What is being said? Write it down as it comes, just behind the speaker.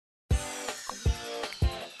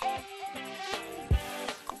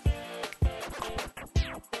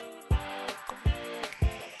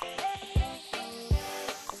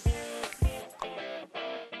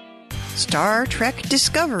Star Trek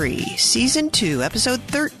Discovery, Season 2, Episode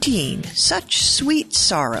 13, Such Sweet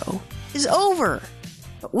Sorrow, is over.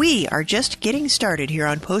 But we are just getting started here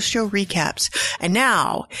on post-show recaps. And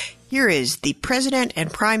now, here is the President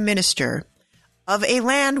and Prime Minister of a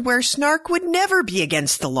land where snark would never be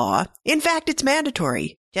against the law. In fact, it's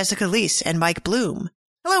mandatory. Jessica Leese and Mike Bloom.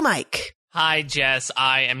 Hello, Mike. Hi, Jess.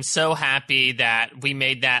 I am so happy that we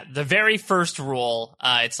made that the very first rule.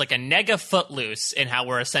 It's like a nega footloose in how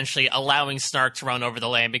we're essentially allowing snark to run over the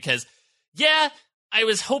land because, yeah, I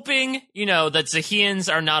was hoping, that Zahians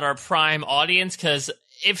are not our prime audience because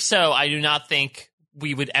if so, I do not think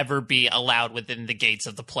we would ever be allowed within the gates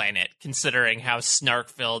of the planet, considering how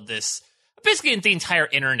snark-filled this, basically the entire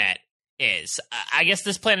internet is. I guess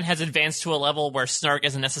this planet has advanced to a level where snark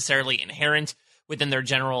isn't necessarily inherent within their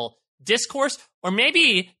general discourse, or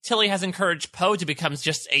maybe Tilly has encouraged Poe to become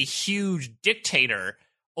just a huge dictator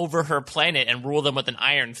over her planet and rule them with an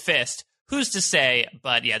iron fist. Who's to say?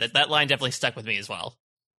 But yeah, that line definitely stuck with me as well.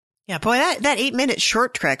 Yeah, boy, that 8-minute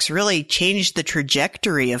short treks really changed the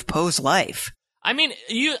trajectory of Poe's life. I mean,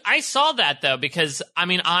 I saw that though, because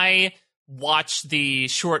I watched the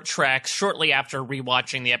short treks shortly after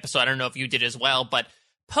rewatching the episode. I don't know if you did as well, but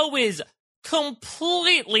Poe is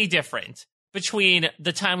completely different between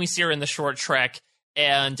the time we see her in the short trek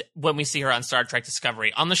and when we see her on Star Trek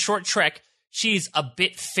Discovery. On the short trek, she's a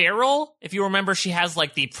bit feral. If you remember, she has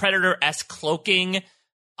like the Predator-esque cloaking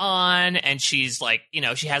on, and she's like,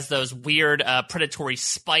 she has those weird predatory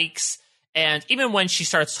spikes. And even when she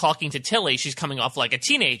starts talking to Tilly, she's coming off like a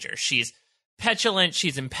teenager. She's petulant,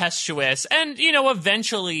 she's impetuous, and,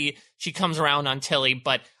 eventually she comes around on Tilly.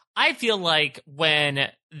 But I feel like when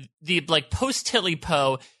the post-Tilly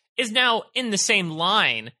Poe is now in the same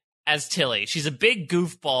line as Tilly. She's a big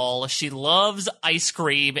goofball. She loves ice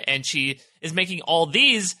cream, and she is making all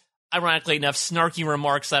these, ironically enough, snarky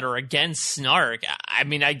remarks that are against snark. I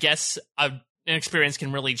mean, I guess an experience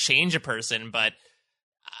can really change a person, but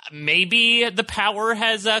maybe the power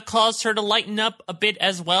has caused her to lighten up a bit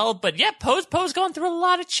as well. But yeah, Poe's going through a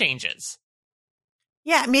lot of changes.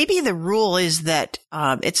 Yeah, maybe the rule is that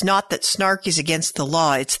it's not that snark is against the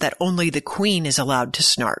law, it's that only the queen is allowed to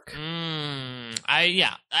snark.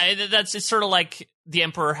 It's sort of like the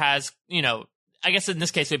emperor has, I guess in this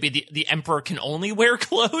case it would be the emperor can only wear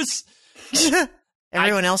clothes.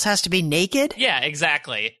 Everyone else has to be naked? Yeah,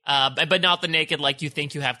 exactly. But not the naked like you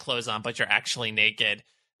think you have clothes on, but you're actually naked.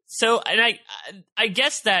 So, and I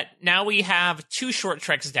guess that now we have two short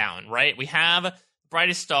treks down, right? We have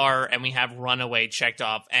Brightest Star, and we have Runaway checked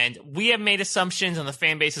off. And we have made assumptions, and the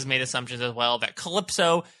fan base has made assumptions as well, that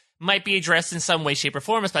Calypso might be addressed in some way, shape, or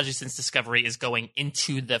form, especially since Discovery is going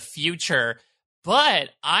into the future.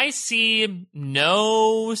 But I see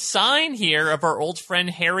no sign here of our old friend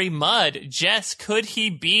Harry Mudd. Jess, could he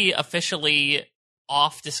be officially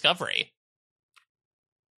off Discovery?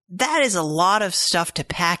 That is a lot of stuff to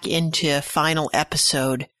pack into a final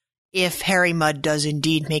episode if Harry Mudd does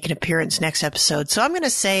indeed make an appearance next episode. So I'm going to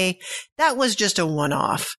say that was just a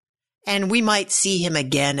one-off. And we might see him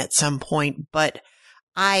again at some point, but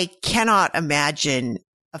I cannot imagine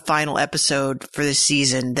a final episode for this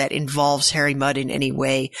season that involves Harry Mudd in any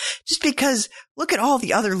way, just because look at all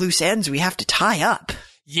the other loose ends we have to tie up.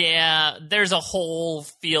 Yeah, there's a whole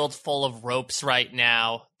field full of ropes right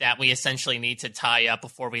now that we essentially need to tie up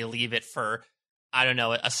before we leave it for, I don't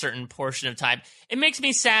know, a certain portion of time. It makes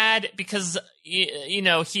me sad because,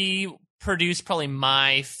 he produced probably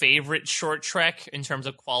my favorite short trek in terms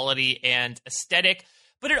of quality and aesthetic,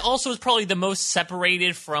 but it also is probably the most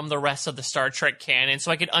separated from the rest of the Star Trek canon,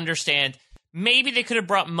 so I could understand maybe they could have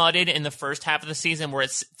brought Mudd in the first half of the season where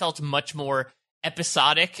it felt much more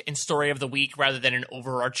episodic and story of the week rather than an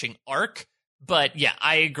overarching arc. But yeah,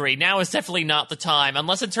 I agree. Now is definitely not the time,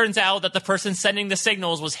 unless it turns out that the person sending the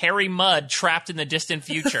signals was Harry Mudd trapped in the distant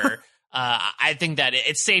future. I think that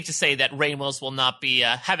it's safe to say that Rainn Wilson will not be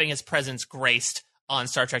having his presence graced on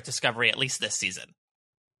Star Trek Discovery, at least this season.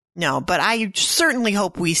 No, but I certainly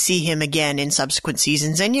hope we see him again in subsequent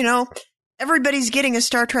seasons. And, everybody's getting a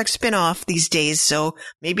Star Trek spinoff these days, so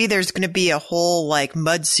maybe there's going to be a whole,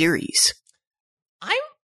 Mudd series.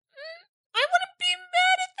 I wouldn't be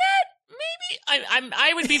mad at that. Maybe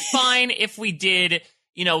I would be fine if we did,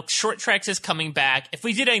 short treks is coming back. If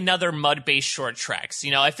we did another Mudd-based short treks,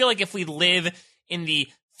 I feel like if we live in the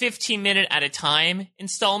 15-minute at a time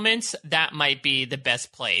installments, that might be the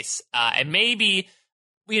best place. And maybe,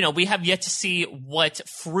 we have yet to see what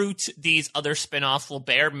fruit these other spinoffs will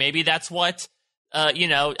bear. Maybe that's what,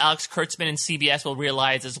 Alex Kurtzman and CBS will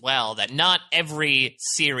realize as well, that not every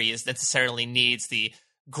series necessarily needs the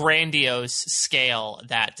grandiose scale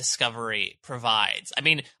that Discovery provides. I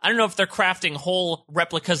mean, I don't know if they're crafting whole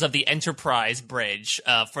replicas of the Enterprise bridge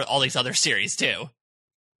for all these other series too.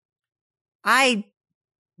 I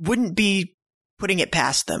wouldn't be putting it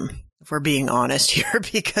past them, if we're being honest here,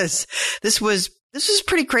 because this was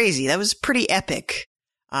pretty crazy. That was pretty epic,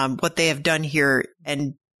 what they have done here.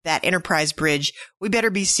 And that Enterprise bridge, we better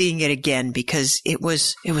be seeing it again because it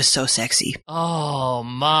was so sexy. Oh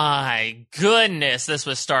my goodness. This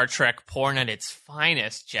was Star Trek porn at its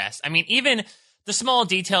finest, Jess. I mean, even the small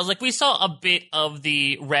details, like we saw a bit of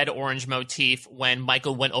the red-orange motif when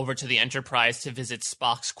Michael went over to the Enterprise to visit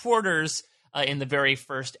Spock's quarters in the very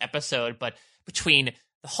first episode, but between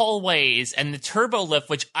the hallways and the turbo lift,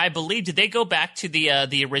 which I believe, did they go back to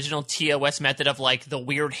the original TOS method of like the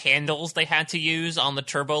weird handles they had to use on the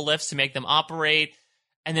turbo lifts to make them operate?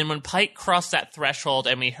 And then when Pike crossed that threshold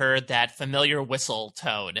and we heard that familiar whistle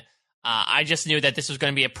tone, I just knew that this was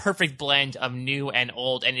going to be a perfect blend of new and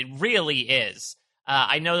old, and it really is.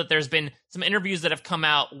 I know that there's been some interviews that have come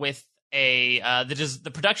out with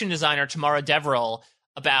the production designer Tamara Deverell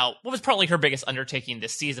about what was probably her biggest undertaking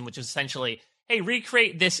this season, which is essentially, hey,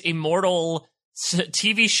 recreate this immortal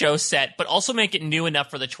TV show set, but also make it new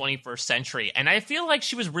enough for the 21st century. And I feel like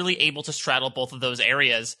she was really able to straddle both of those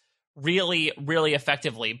areas really, really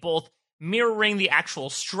effectively, both mirroring the actual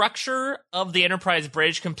structure of the Enterprise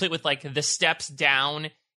bridge, complete with like the steps down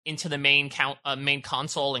into the main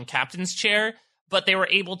console and captain's chair, but they were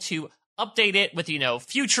able to update it with,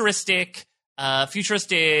 futuristic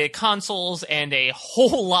consoles and a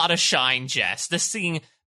whole lot of shine, Jess. This thing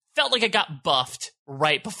felt like it got buffed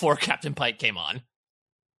right before Captain Pike came on.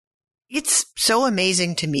 It's so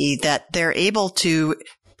amazing to me that they're able to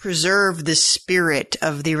preserve the spirit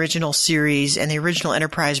of the original series and the original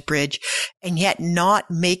Enterprise bridge and yet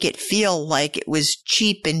not make it feel like it was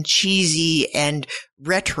cheap and cheesy and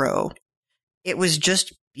retro. It was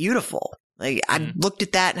just beautiful. Like I looked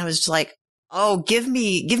at that and I was just like, oh, give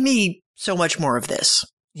me so much more of this.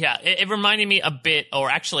 Yeah, it reminded me a bit, or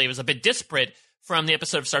actually it was a bit disparate from the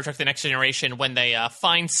episode of Star Trek The Next Generation when they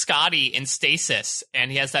find Scotty in stasis,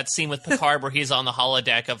 and he has that scene with Picard where he's on the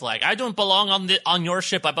holodeck of like, I don't belong on your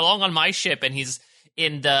ship, I belong on my ship, and he's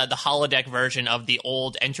in the holodeck version of the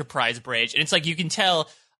old Enterprise bridge. And it's like, you can tell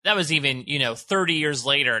that was even, 30 years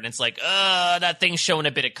later, and it's like, that thing's showing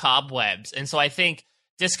a bit of cobwebs. And so I think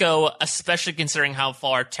Disco, especially considering how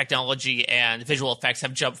far technology and visual effects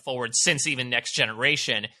have jumped forward since even Next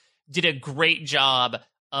Generation, did a great job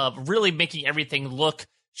of really making everything look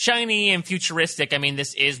shiny and futuristic. I mean,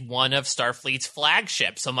 this is one of Starfleet's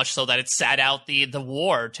flagships, so much so that it sat out the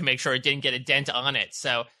war to make sure it didn't get a dent on it.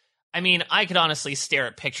 So, I mean, I could honestly stare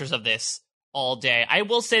at pictures of this all day. I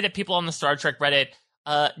will say that people on the Star Trek Reddit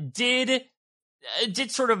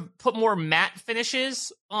did sort of put more matte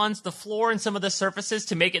finishes on the floor and some of the surfaces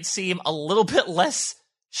to make it seem a little bit less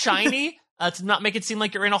shiny. To not make it seem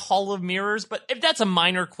like you're in a hall of mirrors. But if that's a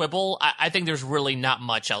minor quibble, I think there's really not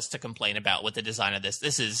much else to complain about with the design of this.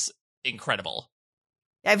 This is incredible.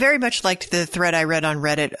 I very much liked the thread I read on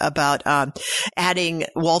Reddit about adding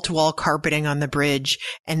wall-to-wall carpeting on the bridge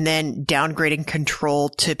and then downgrading control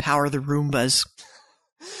to power the Roombas.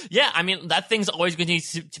 Yeah, I mean, that thing's always going to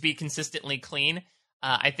need to be consistently clean.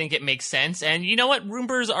 I think it makes sense. And you know what?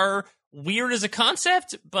 Roombas are weird as a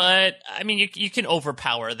concept, but I mean, you can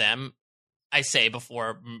overpower them. I say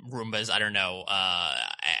before Roombas, I don't know,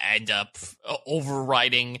 end up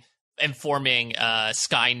overriding and forming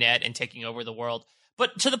Skynet and taking over the world.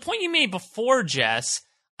 But to the point you made before, Jess,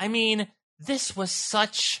 I mean, this was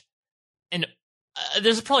such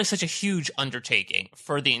there's probably such a huge undertaking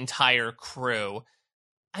for the entire crew.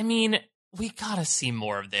 I mean, we gotta see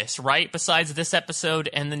more of this, right? Besides this episode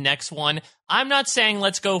and the next one. I'm not saying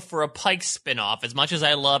let's go for a Pike spinoff, as much as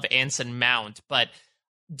I love Anson Mount, but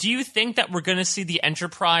do you think that we're going to see the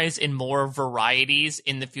Enterprise in more varieties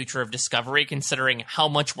in the future of Discovery, considering how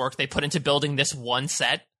much work they put into building this one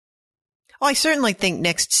set? Well, I certainly think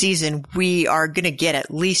next season we are going to get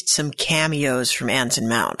at least some cameos from Anson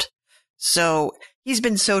Mount. So he's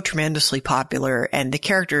been so tremendously popular, and the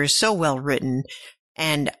character is so well written,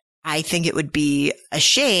 and I think it would be a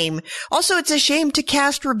shame. Also, it's a shame to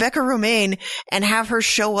cast Rebecca Romijn and have her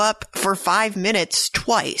show up for 5 minutes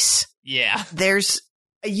twice. Yeah. There's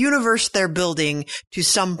a universe they're building to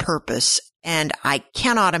some purpose, and I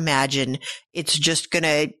cannot imagine it's just going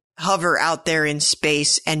to hover out there in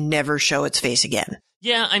space and never show its face again.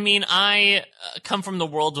 Yeah, I mean, I come from the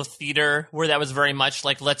world of theater where that was very much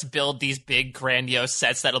like, let's build these big grandiose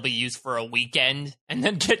sets that'll be used for a weekend and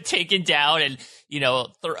then get taken down, and, a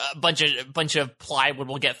bunch of plywood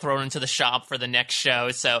will get thrown into the shop for the next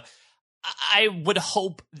show. So I would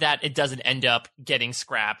hope that it doesn't end up getting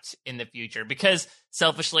scrapped in the future, because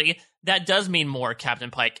selfishly, that does mean more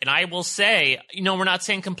Captain Pike. And I will say, we're not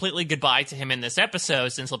saying completely goodbye to him in this episode,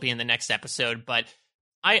 since he'll be in the next episode, but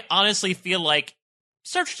I honestly feel like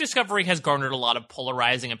Star Trek Discovery has garnered a lot of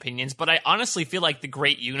polarizing opinions, but I honestly feel like the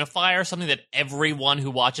great unifier, something that everyone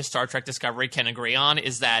who watches Star Trek Discovery can agree on,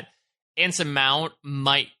 is that Anson Mount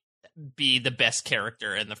might be the best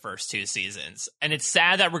character in the first 2 seasons. And it's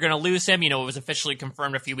sad that we're going to lose him. It was officially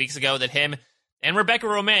confirmed a few weeks ago that him and Rebecca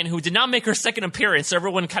Romijn, who did not make her second appearance, so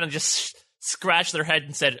everyone kind of just scratched their head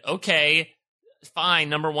and said, okay, fine,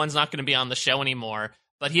 number one's not going to be on the show anymore.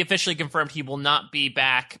 But he officially confirmed he will not be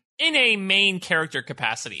back in a main character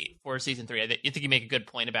capacity for season 3. I think you make a good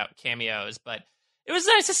point about cameos, but it was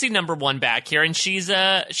nice to see number one back here, and she's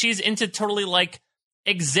into totally like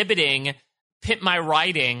exhibiting Pimp My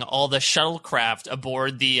Riding all the shuttlecraft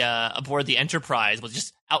aboard the Enterprise, with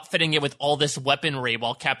just outfitting it with all this weaponry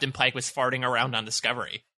while Captain Pike was farting around on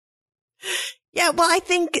Discovery. Yeah, well, I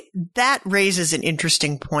think that raises an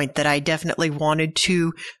interesting point that I definitely wanted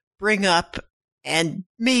to bring up, and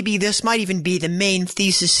maybe this might even be the main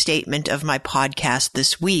thesis statement of my podcast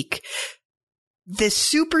this week. This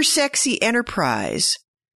super sexy Enterprise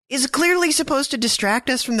is clearly supposed to distract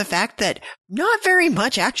us from the fact that not very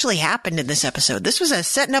much actually happened in this episode. This was a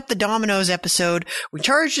setting up the dominoes episode. We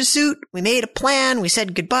charged a suit. We made a plan. We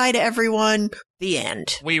said goodbye to everyone. The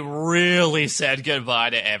end. We really said goodbye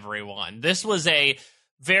to everyone. This was a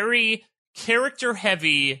very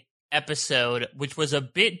character-heavy episode, which was a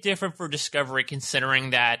bit different for Discovery, considering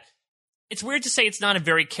that it's weird to say it's not a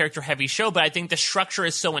very character-heavy show, but I think the structure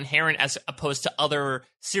is so inherent as opposed to other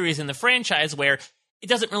series in the franchise where it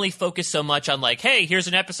doesn't really focus so much on like, hey, here's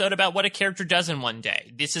an episode about what a character does in one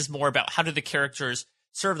day. This is more about how do the characters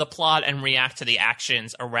serve the plot and react to the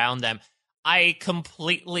actions around them. I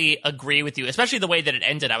completely agree with you, especially the way that it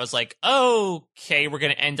ended. I was like, okay, we're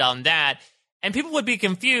going to end on that. And people would be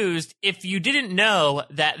confused if you didn't know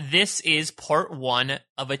that this is part 1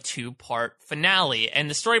 of a 2-part finale. And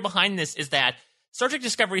the story behind this is that Star Trek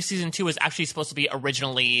Discovery Season 2 was actually supposed to be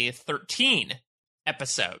originally 13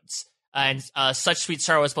 episodes. And Such Sweet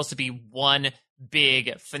Sorrow was supposed to be one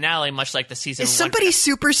big finale, much like the season 1. Is somebody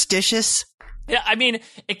superstitious? Yeah, I mean,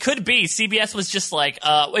 it could be. CBS was just like,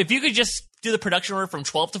 if you could just do the production order from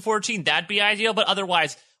 12 to 14, that'd be ideal. But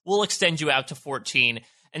otherwise, we'll extend you out to 14.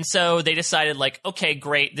 And so they decided, like, okay,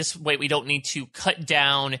 great. This way we don't need to cut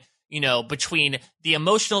down, between the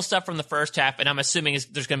emotional stuff from the first half. And I'm assuming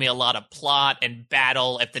there's going to be a lot of plot and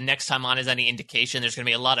battle. If the next time on is any indication, there's going to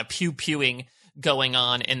be a lot of pew-pewing going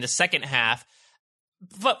on in the second half.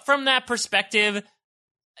 But from that perspective,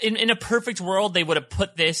 in a perfect world, they would have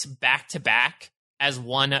put this back to back as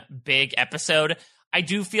one big episode. I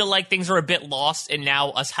do feel like things are a bit lost in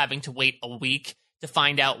now us having to wait a week to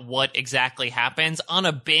find out what exactly happens. On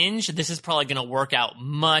a binge, this is probably going to work out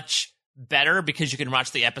much better because you can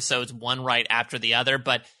watch the episodes one right after the other.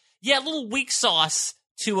 But yeah, a little weak sauce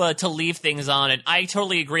to leave things on. And I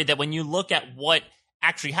totally agree that when you look at what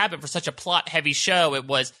actually happened for such a plot-heavy show, it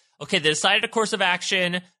was, okay, they decided a course of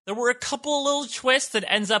action. There were a couple of little twists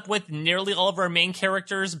that ends up with nearly all of our main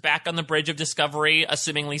characters back on the bridge of Discovery,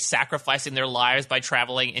 assumingly sacrificing their lives by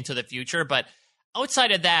traveling into the future. But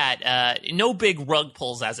outside of that, no big rug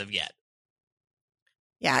pulls as of yet.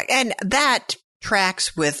 Yeah, and that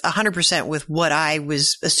tracks with 100% with what I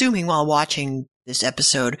was assuming while watching this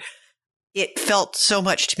episode. It felt so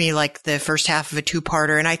much to me like the first half of a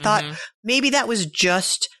 2-parter, and I thought maybe that was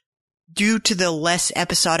just due to the less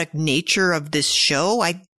episodic nature of this show.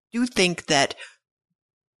 I do think that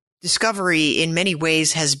Discovery in many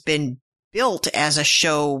ways has been built as a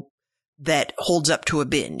show that holds up to a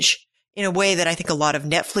binge in a way that I think a lot of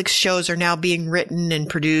Netflix shows are now being written and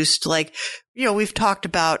produced. Like, we've talked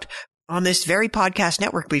about on this very podcast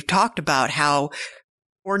network, we've talked about how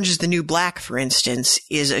Orange is the New Black, for instance,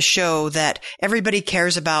 is a show that everybody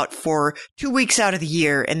cares about for 2 weeks out of the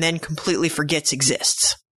year and then completely forgets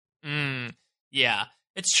exists. Yeah,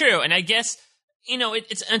 it's true. And I guess,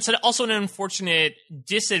 it's also an unfortunate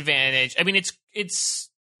disadvantage. I mean, it's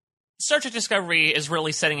Star Trek Discovery is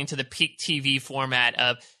really setting into the peak TV format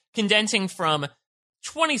of condensing from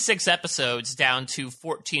 26 episodes down to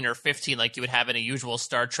 14 or 15 like you would have in a usual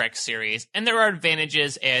Star Trek series. And there are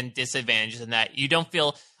advantages and disadvantages in that. You don't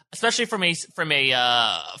feel, especially from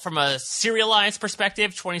a serialized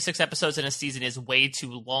perspective, 26 episodes in a season is way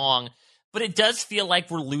too long, but it does feel like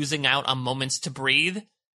we're losing out on moments to breathe.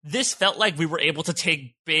 This felt like we were able to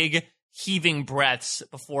take big heaving breaths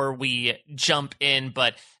before we jump in,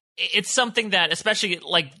 but it's something that, especially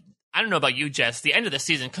like I don't know about you, Jess, the end of the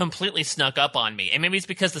season completely snuck up on me. And maybe it's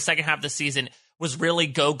because the second half of the season was really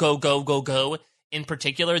go, go, go, go, go in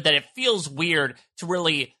particular, that it feels weird to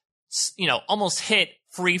really, almost hit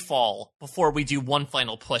free fall before we do one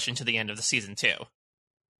final push into the end of the season 2.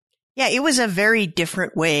 Yeah, it was a very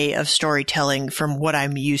different way of storytelling from what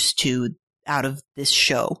I'm used to out of this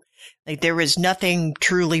show. Like, there was nothing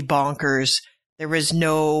truly bonkers. There was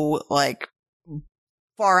no,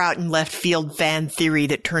 far out in left field fan theory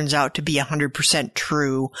that turns out to be 100%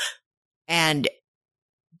 true. And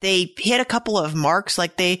they hit a couple of marks.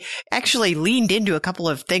 Like, they actually leaned into a couple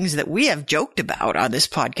of things that we have joked about on this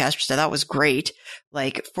podcast, which I thought was great.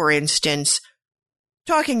 Like, for instance,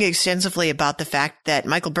 talking extensively about the fact that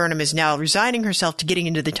Michael Burnham is now resigning herself to getting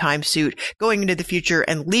into the time suit, going into the future,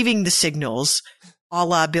 and leaving the signals, a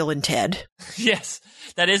la Bill and Ted. Yes,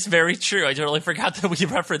 that is very true. I totally forgot that we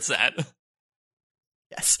referenced that.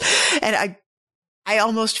 Yes. And I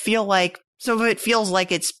almost feel like some of it feels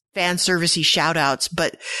like it's fan servicey shout outs,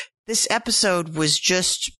 but this episode was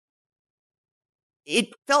just, it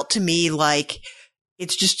felt to me like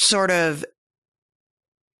it's just sort of,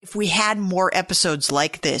 if we had more episodes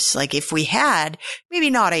like this, like if we had maybe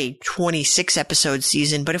not a 26 episode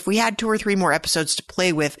season, but if we had 2 or 3 more episodes to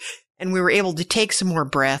play with and we were able to take some more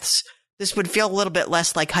breaths, this would feel a little bit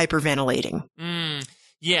less like hyperventilating.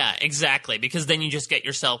 Yeah, exactly. Because then you just get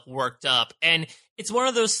yourself worked up. And it's one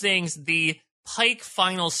of those things, the Pike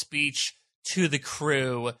final speech to the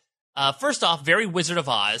crew. First off, very Wizard of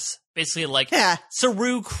Oz. Basically like,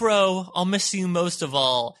 Saru Crow, I'll miss you most of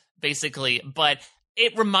all, basically. But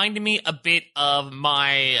it reminded me a bit of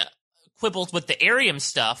my quibbles with the Arium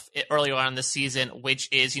stuff earlier on in the season, which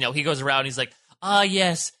is, he goes around and he's like,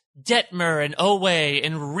 yes, Detmer and Owe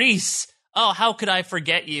and Reese. Oh, how could I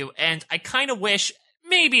forget you? And I kind of wish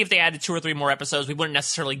maybe if they added 2 or 3 more episodes, we wouldn't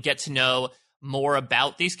necessarily get to know more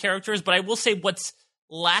about these characters. But I will say what's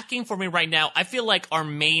lacking for me right now, I feel like our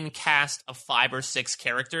main cast of 5 or 6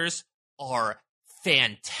 characters are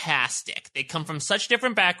fantastic. They come from such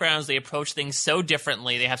different backgrounds. They approach things so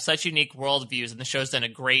differently. They have such unique worldviews, and the show's done a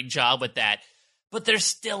great job with that. But there's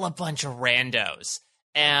still a bunch of randos.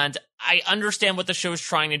 And I understand what the show's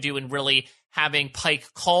trying to do in really having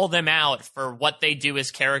Pike call them out for what they do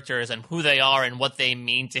as characters and who they are and what they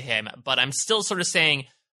mean to him. But I'm still sort of saying,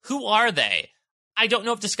 who are they? I don't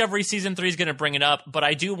know if Discovery Season 3 is going to bring it up, but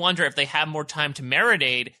I do wonder if they have more time to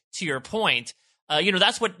marinate, to your point.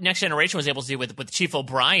 That's what Next Generation was able to do with Chief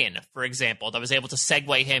O'Brien, for example, that was able to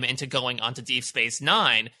segue him into going onto Deep Space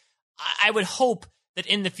Nine. I would hope that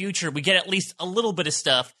in the future we get at least a little bit of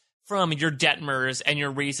stuff from your Detmers and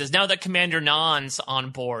your Reeses. Now that Commander Nan's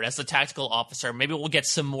on board as the tactical officer, maybe we'll get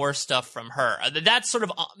some more stuff from her. That's sort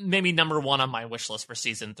of maybe number 1 on my wish list for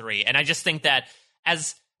Season 3. And I just think that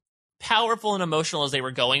as powerful and emotional as they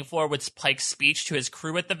were going for with Pike's speech to his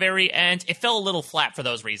crew at the very end, it fell a little flat for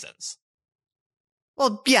those reasons.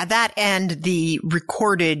 Well, yeah, that and the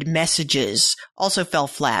recorded messages also fell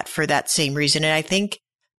flat for that same reason. And I think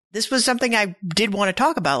this was something I did want to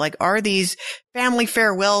talk about. Like, are these family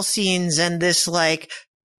farewell scenes and this,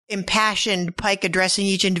 impassioned Pike addressing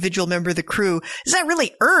each individual member of the crew, is that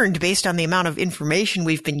really earned based on the amount of information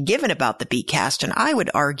we've been given about the B-cast? And I would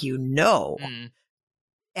argue no.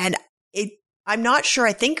 And I'm not sure.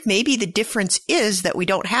 I think maybe the difference is that we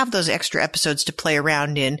don't have those extra episodes to play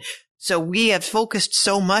around in. So we have focused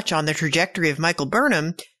so much on the trajectory of Michael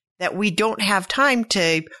Burnham that we don't have time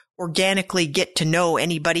to organically get to know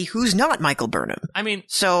anybody who's not Michael Burnham. I mean,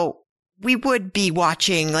 so we would be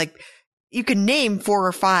watching, you can name 4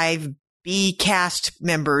 or 5 B cast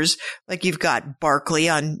members. Like, you've got Barclay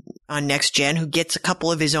on Next Gen, who gets a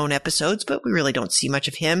couple of his own episodes, but we really don't see much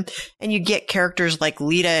of him. And you get characters like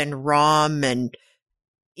Lita and Rom, and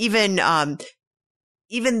even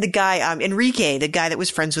the guy, Enrique, the guy that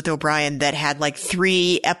was friends with O'Brien, that had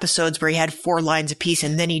 3 episodes where he had 4 lines apiece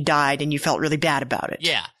and then he died and you felt really bad about it.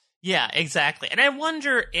 Yeah, exactly. And I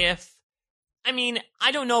wonder if,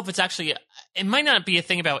 I don't know if it's actually, it might not be a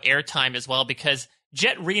thing about airtime as well, because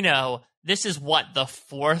Jet Reno, this is the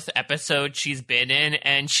 4th episode she's been in,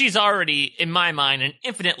 and she's already, in my mind, an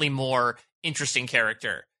infinitely more interesting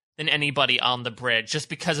character than anybody on the bridge, just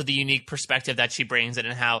because of the unique perspective that she brings in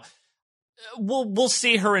and how we'll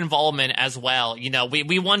see her involvement as well.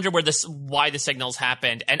 We wonder why the signals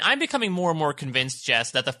happened, and I'm becoming more and more convinced,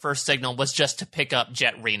 Jess, that the first signal was just to pick up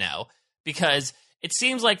Jet Reno, because it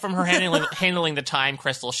seems like from her handling the time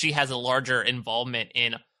crystal, she has a larger involvement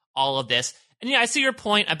in all of this. And yeah, I see your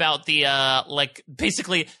point about the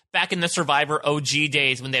basically back in the Survivor OG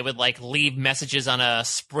days when they would leave messages on a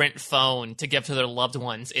Sprint phone to give to their loved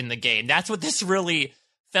ones in the game. That's what this really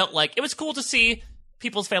felt like. It was cool to see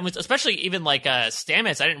people's families, especially even like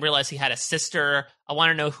Stamets. I didn't realize he had a sister. I want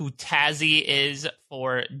to know who Tazzy is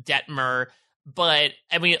for Detmer. But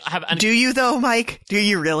and we have. Do you though, Mike? Do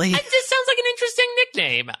you really? This sounds like an interesting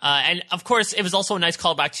nickname. And of course, it was also a nice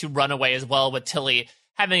callback to Runaway as well, with Tilly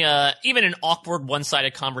having even an awkward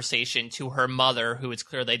one-sided conversation to her mother, who it's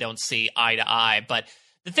clear they don't see eye to eye. But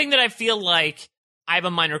the thing that I feel like I have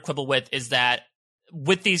a minor quibble with is that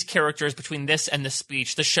with these characters, between this and the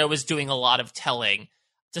speech, the show is doing a lot of telling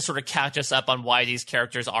to sort of catch us up on why these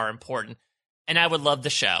characters are important. And I would love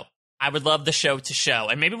the show. I would love the show to show.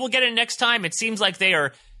 And maybe we'll get it next time. It seems like they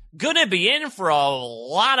are going to be in for a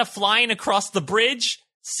lot of flying across the bridge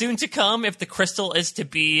soon to come, if the crystal is to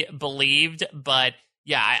be believed. But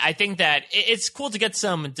yeah, I think that it's cool to get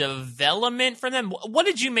some development from them. What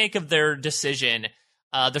did you make of their decision?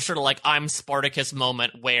 The sort of like I'm Spartacus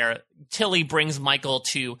moment where Tilly brings Michael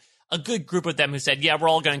to a good group of them who said, yeah, we're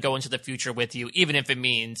all going to go into the future with you, even if it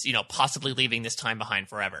means, possibly leaving this time behind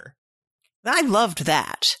forever. I loved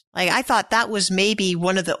that. Like, I thought that was maybe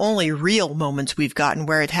one of the only real moments we've gotten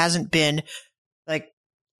where it hasn't been like,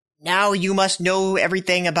 now you must know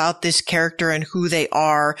everything about this character and who they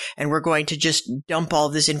are, and we're going to just dump all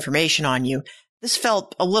this information on you. This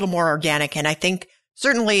felt a little more organic, and I think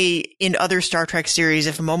certainly in other Star Trek series,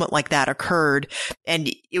 if a moment like that occurred,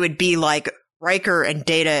 and it would be like Riker and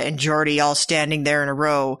Data and Geordi all standing there in a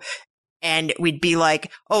row, and we'd be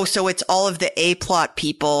like, oh, so it's all of the A-plot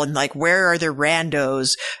people, and like, where are the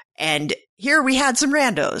randos? And here we had some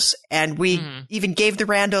randos, and we even gave the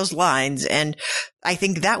randos lines, and I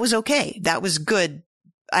think that was okay. That was good.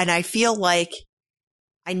 And I feel like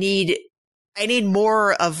I need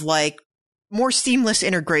more of like, more seamless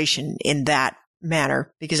integration in that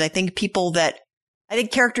manner, because I think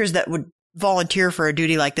characters that would volunteer for a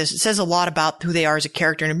duty like this, it says a lot about who they are as a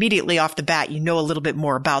character, and immediately off the bat, you know a little bit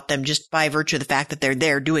more about them just by virtue of the fact that they're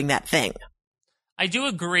there doing that thing. I do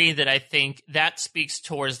agree that I think that speaks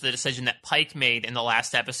towards the decision that Pike made in the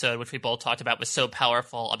last episode, which we both talked about was so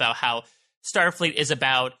powerful, about how Starfleet is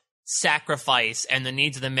about sacrifice and the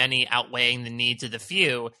needs of the many outweighing the needs of the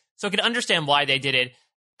few. So I could understand why they did it.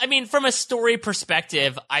 I mean, from a story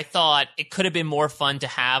perspective, I thought it could have been more fun to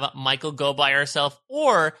have Michael go by herself,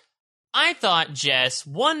 or I thought, Jess,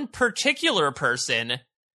 one particular person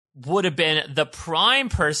would have been the prime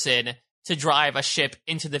person to drive a ship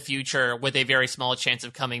into the future with a very small chance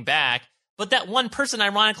of coming back. But that one person,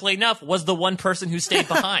 ironically enough, was the one person who stayed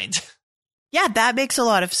behind. Yeah, that makes a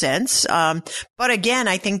lot of sense. But again,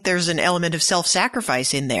 I think there's an element of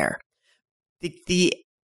self-sacrifice in there.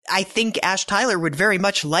 I think Ash Tyler would very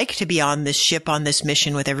much like to be on this ship, on this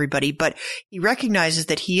mission with everybody, but he recognizes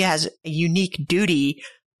that he has a unique duty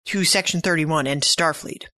to Section 31 and to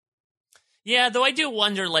Starfleet. Yeah, though I do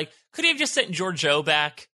wonder, like, could he have just sent Georgiou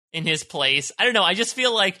back in his place? I don't know. I just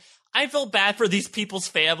feel like I felt bad for these people's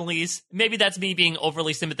families. Maybe that's me being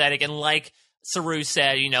overly sympathetic. And like Saru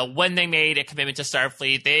said, when they made a commitment to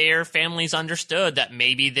Starfleet, their families understood that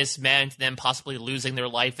maybe this meant them possibly losing their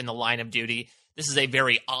life in the line of duty. This is a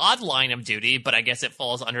very odd line of duty, but I guess it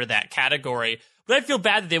falls under that category. But I feel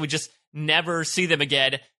bad that they would just never see them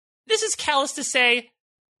again. This is callous to say,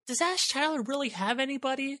 does Ash Tyler really have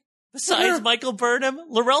anybody besides Michael Burnham?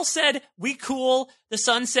 L'Rell said, we cool. The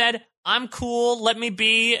Sun said, I'm cool. Let me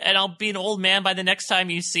be, and I'll be an old man by the next time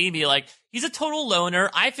you see me. Like, he's a total loner.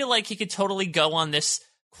 I feel like he could totally go on this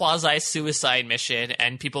quasi-suicide mission,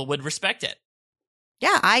 and people would respect it.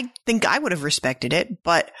 Yeah, I think I would have respected it,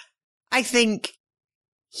 but I think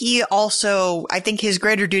his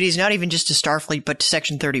greater duty is not even just to Starfleet, but to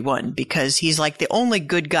Section 31, because he's like the only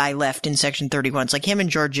good guy left in Section 31. It's like him and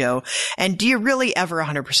Georgiou. And do you really ever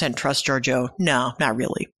 100% trust Georgiou? No, not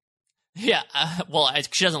really. Yeah,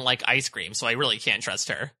 she doesn't like ice cream, so I really can't trust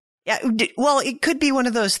her. Yeah, well, it could be one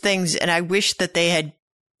of those things, and I wish that they had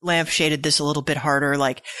lampshaded this a little bit harder,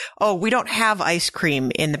 like, oh, we don't have ice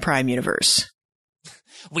cream in the Prime universe.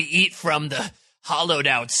 We eat from the hollowed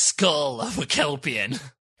out skull of a Kelpian.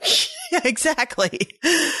 Yeah, exactly.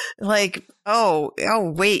 Like, oh,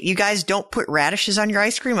 wait, you guys don't put radishes on your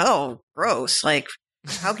ice cream? Oh, gross. Like,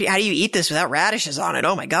 how do you eat this without radishes on it?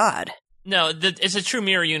 Oh my God. No, it's a true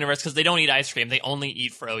mirror universe because they don't eat ice cream. They only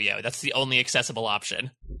eat froyo. That's the only accessible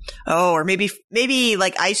option. Oh, or maybe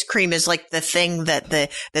like ice cream is like the thing that the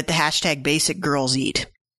hashtag basic girls eat.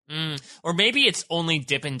 Or maybe it's only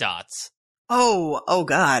Dippin' Dots. Oh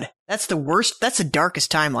God. That's the worst. That's the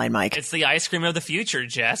darkest timeline, Mike. It's the ice cream of the future,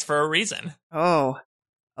 Jess, for a reason. Oh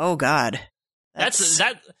God. That's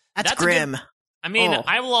grim. I mean, Oh.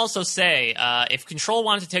 I will also say, if Control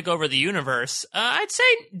wanted to take over the universe, I'd say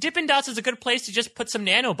Dippin' Dots is a good place to just put some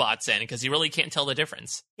nanobots in, because you really can't tell the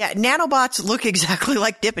difference. Yeah, nanobots look exactly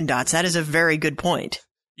like Dippin' Dots. That is a very good point.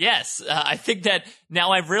 Yes, I think that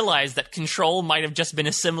now I've realized that Control might have just been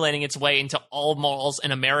assimilating its way into all malls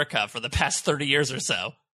in America for the past 30 years or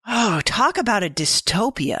so. Oh, talk about a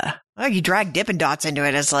dystopia. Oh, you drag Dippin' Dots into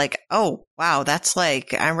it. It's like, oh, wow, that's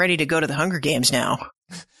like, I'm ready to go to the Hunger Games now.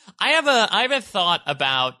 I have a thought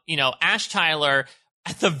about, Ash Tyler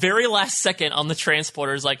at the very last second on the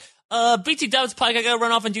transporter is like, BT Dubs probably gotta go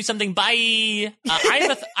run off and do something. Bye.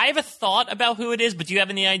 I have a thought about who it is, but do you have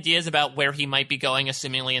any ideas about where he might be going,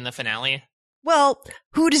 assumingly in the finale? Well,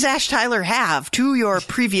 who does Ash Tyler have? To your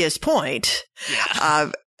previous point,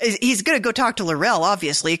 Yeah. He's going to go talk to Laurel,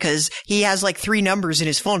 obviously, because he has like 3 numbers in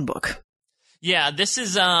his phone book. Yeah, this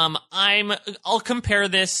is I'll compare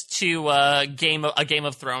this to a Game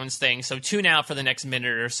of Thrones thing. So tune out for the next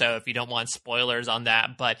minute or so if you don't want spoilers on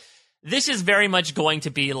that. But this is very much going to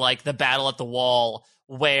be like the battle at the wall,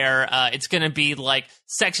 where it's going to be like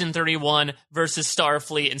Section 31 versus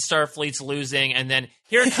Starfleet, and Starfleet's losing, and then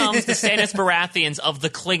here comes the Stannis Baratheons of the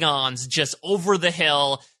Klingons just over the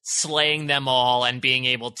hill, slaying them all and being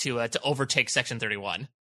able to overtake Section 31.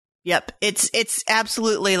 Yep, it's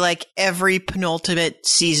absolutely like every penultimate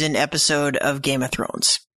season episode of Game of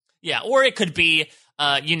Thrones. Yeah, or it could be,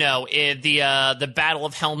 the Battle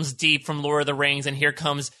of Helm's Deep from Lord of the Rings, and here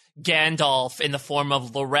comes Gandalf in the form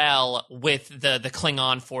of Laurel with the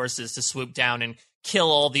Klingon forces to swoop down and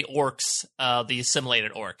kill all the orcs, the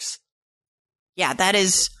assimilated orcs. Yeah,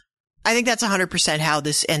 I think that's 100% how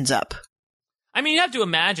this ends up. I mean, you have to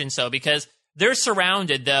imagine so, because they're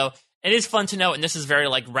surrounded, though. It is fun to note, and this is very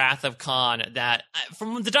like Wrath of Khan, that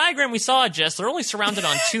from the diagram we saw, Jess, they're only surrounded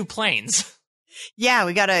on 2 planes. Yeah,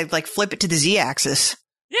 we gotta like flip it to the Z-axis.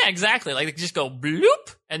 Yeah, exactly. Like they just go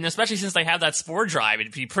bloop, and especially since they have that spore drive,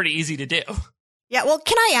 it'd be pretty easy to do. Yeah, well,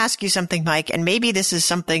 can I ask you something, Mike? And maybe this is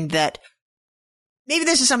something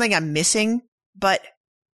I'm missing, but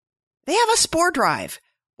they have a spore drive.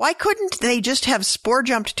 Why couldn't they just have spore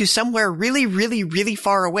jumped to somewhere really, really, really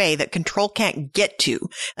far away that Control can't get to?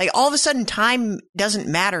 Like, all of a sudden, time doesn't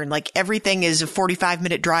matter, and like everything is a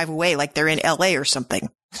 45-minute drive away, like they're in LA or something.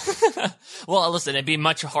 Well, listen, it'd be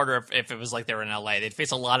much harder if it was like they were in LA. They'd face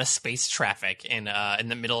a lot of space traffic in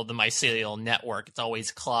the middle of the mycelial network. It's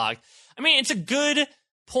always clogged. I mean, it's a good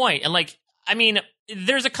point. And like, I mean,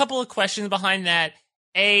 there's a couple of questions behind that.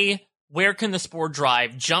 A, where can the spore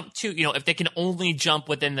drive jump to? If they can only jump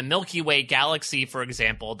within the Milky Way galaxy, for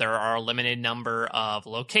example, there are a limited number of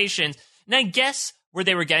locations. And I guess where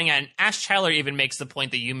they were getting at, and Ash Tyler even makes the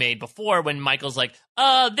point that you made before when Michael's like,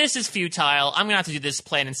 this is futile. I'm going to have to do this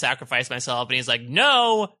plan and sacrifice myself. And he's like,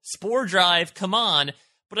 no, spore drive, come on.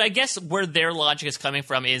 But I guess where their logic is coming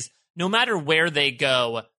from is no matter where they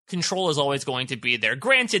go, Control is always going to be there.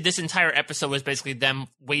 Granted, this entire episode was basically them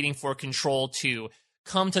waiting for Control to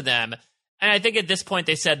come to them. And I think at this point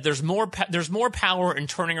they said there's more power in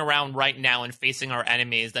turning around right now and facing our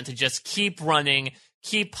enemies than to just keep running,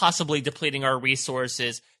 keep possibly depleting our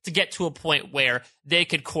resources to get to a point where they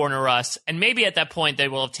could corner us. And maybe at that point they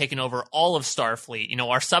will have taken over all of Starfleet.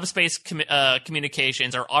 Our subspace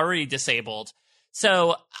communications are already disabled.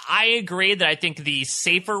 So I agree that I think the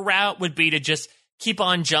safer route would be to just keep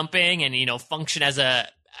on jumping and, function as a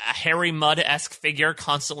Harry Mudd-esque figure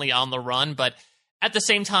constantly on the run. But at the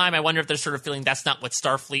same time, I wonder if they're sort of feeling that's not what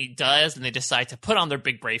Starfleet does, and they decide to put on their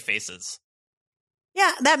big brave faces.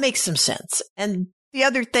 Yeah, that makes some sense. And the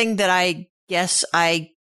other thing that I guess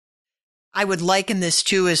I would liken this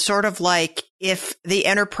to is sort of like if the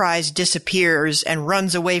Enterprise disappears and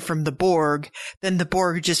runs away from the Borg, then the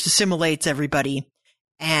Borg just assimilates everybody.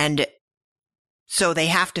 And so they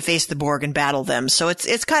have to face the Borg and battle them. So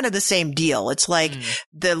it's kind of the same deal. It's like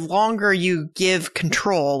the longer you give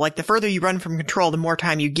Control, like the further you run from Control, the more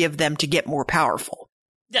time you give them to get more powerful.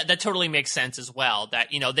 Yeah, that totally makes sense as well. That,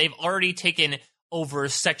 they've already taken over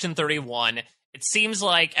Section 31. It seems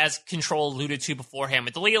like, as Control alluded to beforehand,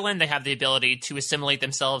 with Leland, they have the ability to assimilate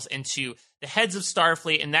themselves into the heads of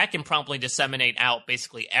Starfleet, and that can promptly disseminate out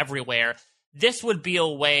basically everywhere. This would be a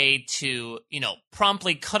way to,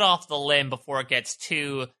 promptly cut off the limb before it gets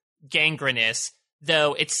too gangrenous,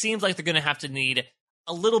 though it seems like they're going to have to need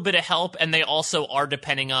a little bit of help, and they also are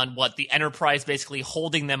depending on what the Enterprise basically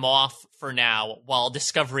holding them off for now while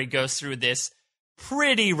Discovery goes through this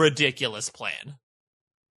pretty ridiculous plan.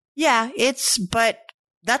 Yeah, but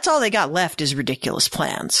that's all they got left is ridiculous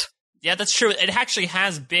plans. Yeah, that's true. It actually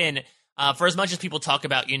has been, for as much as people talk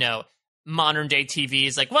about, modern day TV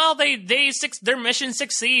is like, well, their mission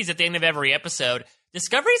succeeds at the end of every episode.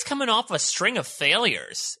 Discovery's coming off a string of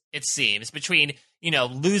failures, it seems, between,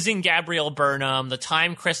 losing Gabrielle Burnham, the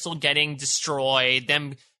time crystal getting destroyed,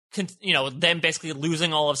 them basically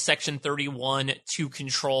losing all of Section 31 to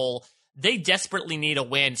Control. They desperately need a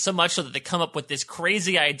win, so much so that they come up with this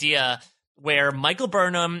crazy idea where Michael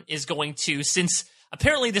Burnham is going to, since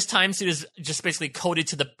apparently this time suit is just basically coded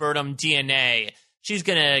to the Burnham DNA, she's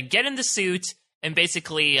going to get in the suit and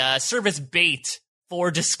basically serve as bait for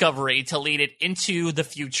Discovery to lead it into the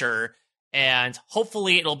future. And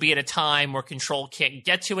hopefully it'll be at a time where Control can't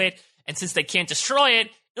get to it. And since they can't destroy it,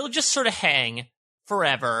 it'll just sort of hang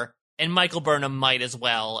forever. And Michael Burnham might as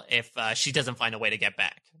well if she doesn't find a way to get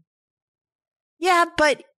back. Yeah,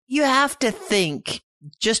 but you have to think,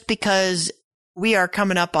 just because we are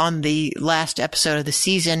coming up on the last episode of the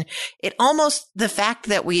season, the fact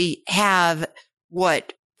that we have,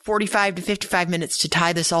 45 to 55 minutes to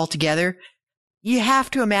tie this all together, you have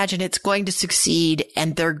to imagine it's going to succeed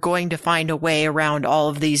and they're going to find a way around all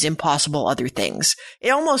of these impossible other things. It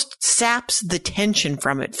almost saps the tension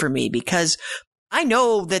from it for me, because I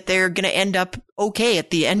know that they're going to end up okay at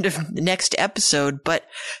the end of the next episode, but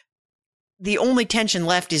the only tension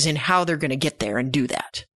left is in how they're going to get there and do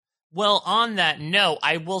that. Well, on that note,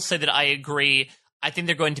 I will say that I agree. I think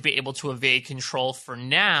they're going to be able to evade Control for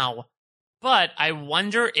now. But I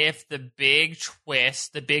wonder if the big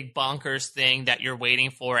twist, the big bonkers thing that you're waiting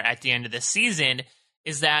for at the end of the season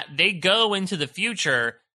is that they go into the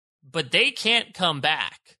future, but they can't come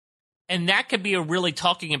back. And that could be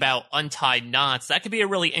talking about untied knots, that could be a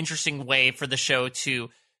really interesting way for the show to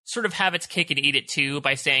sort of have its cake and eat it too,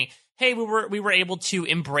 by saying, hey, we were able to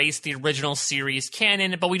embrace the original series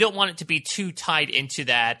canon, but we don't want it to be too tied into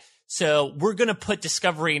that. So we're going to put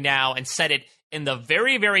Discovery now and set it in the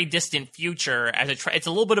very, very distant future, as it's a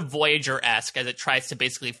little bit of Voyager-esque as it tries to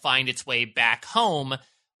basically find its way back home.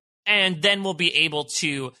 And then we'll be able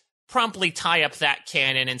to promptly tie up that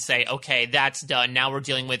canon and say, okay, that's done. Now we're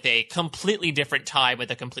dealing with a completely different time with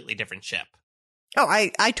a completely different ship. Oh,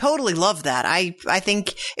 I totally love that. I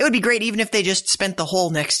think it would be great even if they just spent the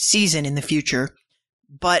whole next season in the future.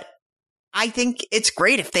 But I think it's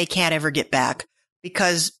great if they can't ever get back,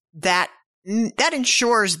 because that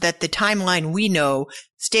ensures that the timeline we know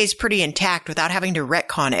stays pretty intact without having to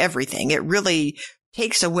retcon everything. It really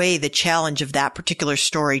takes away the challenge of that particular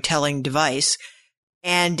storytelling device.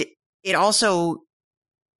 And it also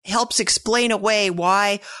helps explain away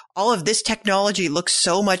why all of this technology looks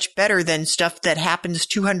so much better than stuff that happens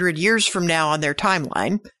 200 years from now on their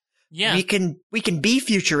timeline. Yeah. We can be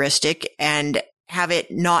futuristic and have it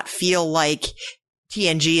not feel like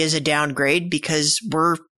TNG is a downgrade, because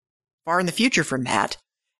we're far in the future from that.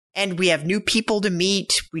 And we have new people to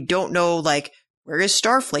meet. We don't know, where is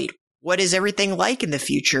Starfleet? What is everything like in the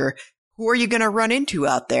future? Who are you going to run into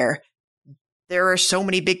out there? There are so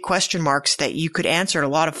many big question marks that you could answer, and a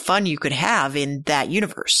lot of fun you could have in that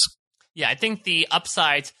universe. Yeah, I think the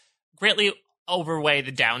upsides greatly overweigh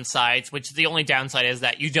the downsides, which the only downside is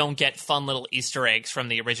that you don't get fun little Easter eggs from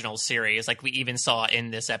the original series, like we even saw in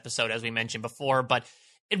this episode, as we mentioned before. But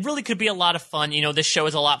it really could be a lot of fun. This show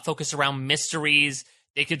is a lot focused around mysteries.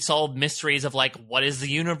 They could solve mysteries of, what does the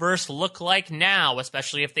universe look like now,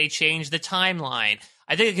 especially if they change the timeline.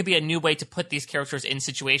 I think it could be a new way to put these characters in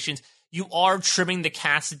situations. You are trimming the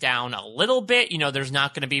cast down a little bit. There's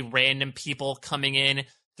not going to be random people coming in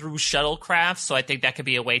through shuttlecraft. So I think that could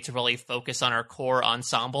be a way to really focus on our core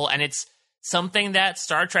ensemble. And it's something that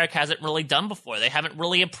Star Trek hasn't really done before. They haven't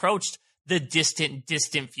really approached the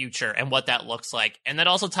distant future and what that looks like. And that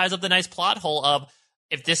also ties up the nice plot hole of,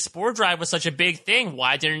 if this spore drive was such a big thing,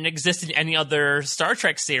 why didn't it exist in any other Star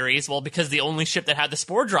Trek series? Well, because the only ship that had the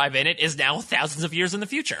spore drive in it is now thousands of years in the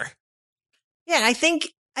future. Yeah, and I think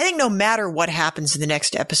no matter what happens in the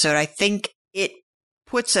next episode, I think it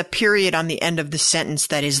puts a period on the end of the sentence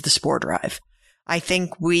that is the spore drive. I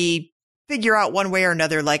think we figure out one way or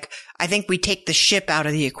another, I think we take the ship out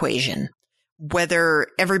of the equation. Whether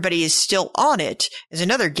everybody is still on it is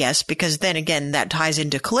another guess, because then again, that ties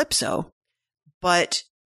into Calypso. But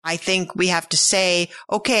I think we have to say,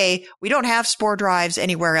 okay, we don't have spore drives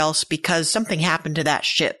anywhere else because something happened to that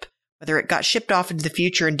ship, whether it got shipped off into the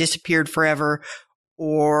future and disappeared forever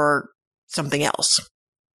or something else.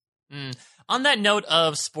 On that note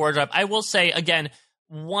of spore drive, I will say, again,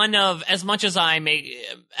 as much as I may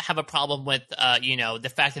have a problem with,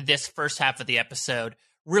 the fact that this first half of the episode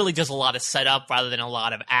really does a lot of setup rather than a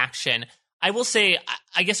lot of action, I will say,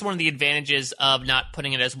 I guess one of the advantages of not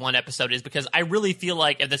putting it as one episode is because I really feel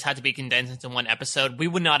like if this had to be condensed into one episode, we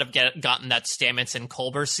would not have gotten that Stamets and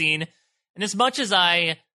Culber scene. And as much as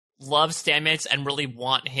I love Stamets and really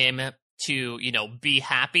want him to, be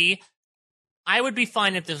happy, I would be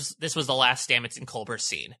fine if this was the last Stamets and Colbert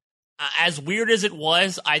scene. As weird as it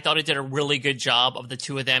was, I thought it did a really good job of the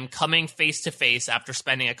two of them coming face to face after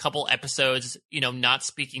spending a couple episodes, not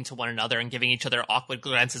speaking to one another and giving each other awkward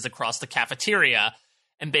glances across the cafeteria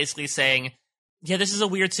and basically saying, yeah, this is a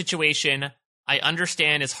weird situation. I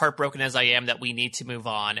understand, as heartbroken as I am, that we need to move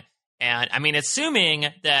on. And I mean, assuming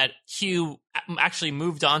that Q actually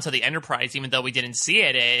moved on to the Enterprise, even though we didn't see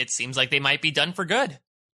it, it seems like they might be done for good.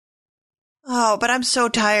 Oh, but I'm so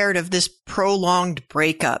tired of this prolonged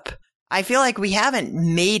breakup. I feel like we haven't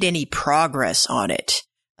made any progress on it.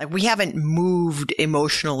 Like, we haven't moved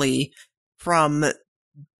emotionally from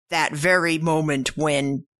that very moment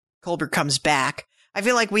when Colbert comes back. I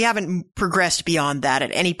feel like we haven't progressed beyond that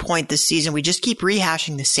at any point this season. We just keep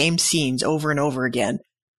rehashing the same scenes over and over again,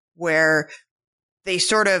 where they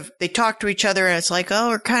talk to each other and it's like, oh,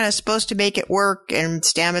 we're kind of supposed to make it work. And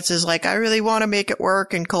Stamets is like, I really want to make it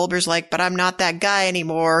work. And Colbert's like, but I'm not that guy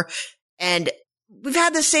anymore. And we've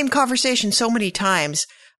had the same conversation so many times.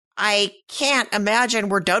 I can't imagine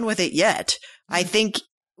we're done with it yet. I think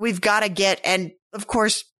we've got to and of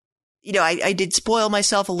course, I did spoil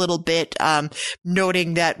myself a little bit,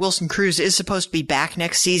 noting that Wilson Cruz is supposed to be back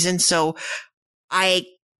next season. So I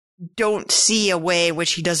don't see a way in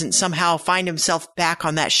which he doesn't somehow find himself back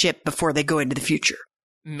on that ship before they go into the future.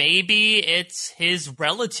 Maybe it's his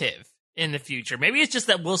relative in the future. Maybe it's just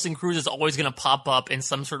that Wilson Cruz is always going to pop up in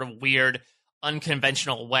some sort of weird,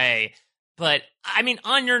 unconventional way. But, I mean,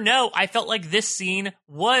 on your note, I felt like this scene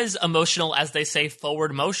was emotional, as they say,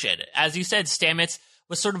 forward motion. As you said, Stamets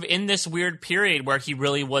was sort of in this weird period where he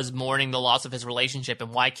really was mourning the loss of his relationship,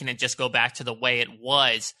 and why can't it just go back to the way it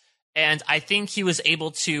was? And I think he was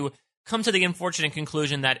able to come to the unfortunate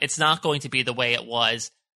conclusion that it's not going to be the way it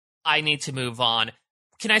was. I need to move on.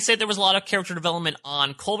 Can I say there was a lot of character development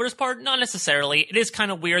on Colbert's part? Not necessarily. It is kind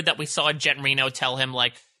of weird that we saw Jen Reno tell him,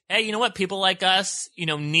 like, hey, you know what? People like us,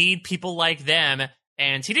 need people like them.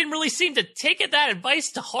 And he didn't really seem to take that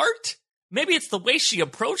advice to heart. Maybe it's the way she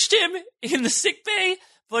approached him in the sickbay,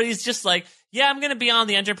 but he's just like, yeah, I'm going to be on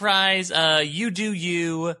the Enterprise. You do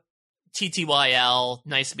you. TTYL,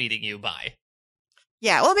 nice meeting you, bye.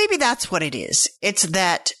 Yeah, well, maybe that's what it is. It's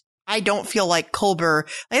that I don't feel like I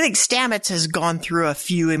think Stamets has gone through a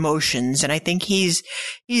few emotions, and I think he's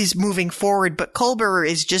moving forward, but Colbert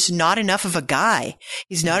is just not enough of a guy.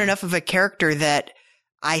 He's not enough of a character that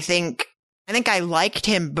I think I liked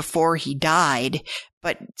him before he died,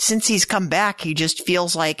 but since he's come back, he just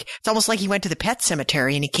feels like, it's almost like he went to the pet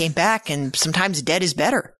cemetery and he came back, and sometimes dead is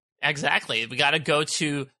better. Exactly. We got to go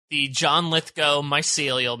to the John Lithgow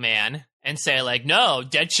mycelial man and say, like, no,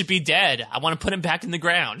 dead should be dead. I want to put him back in the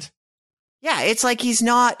ground. Yeah, it's like he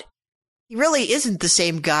really isn't the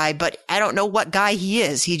same guy, but I don't know what guy he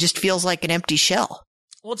is. He just feels like an empty shell.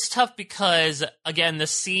 Well, it's tough because, again, the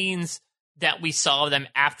scenes that we saw of them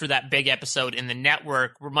after that big episode in the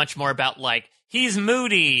network were much more about, like, he's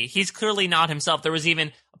moody. He's clearly not himself. There was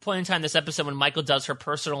even a point in time this episode when Michael does her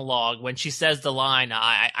personal log, when she says the line,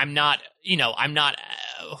 I'm not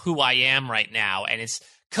who I am right now. And it's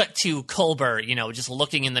cut to Colbert, just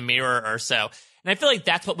looking in the mirror or so. And I feel like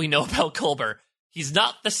that's what we know about Colbert. He's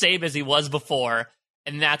not the same as he was before,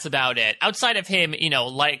 and that's about it. Outside of him,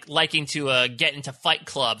 liking to get into fight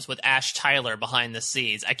clubs with Ash Tyler behind the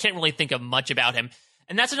scenes, I can't really think of much about him.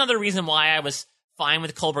 And that's another reason why I was fine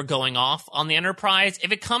with Colbert going off on the Enterprise.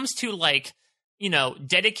 If it comes to,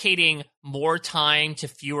 dedicating more time to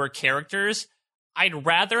fewer characters, I'd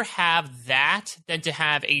rather have that than to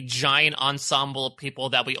have a giant ensemble of people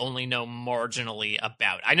that we only know marginally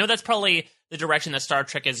about. I know that's probably the direction that Star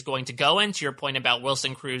Trek is going to go in, to your point about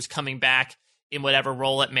Wilson Cruz coming back in whatever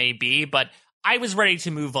role it may be, but I was ready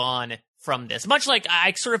to move on from this. Much like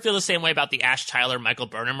I sort of feel the same way about the Ash Tyler-Michael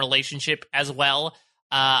Burnham relationship as well.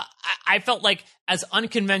 I felt like, as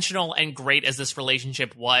unconventional and great as this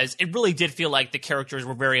relationship was, it really did feel like the characters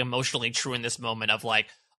were very emotionally true in this moment of, like,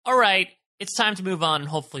 all right, it's time to move on, and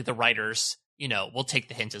hopefully the writers, will take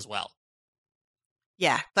the hint as well.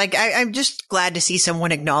 Yeah, I'm just glad to see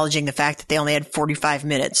someone acknowledging the fact that they only had 45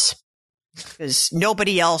 minutes, because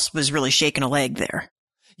nobody else was really shaking a leg there.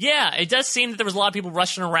 Yeah, it does seem that there was a lot of people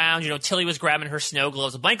rushing around. Tilly was grabbing her snow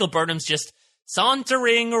globes. Michael Burnham's just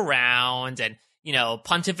sauntering around and,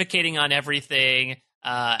 pontificating on everything.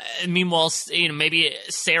 Meanwhile, maybe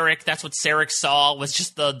Sarek, that's what Sarek saw, was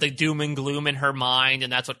just the doom and gloom in her mind,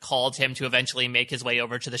 and that's what called him to eventually make his way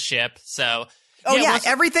over to the ship. So,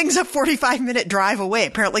 everything's a 45-minute drive away.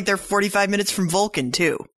 Apparently they're 45 minutes from Vulcan,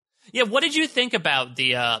 too. Yeah, what did you think about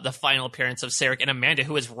the final appearance of Sarek and Amanda,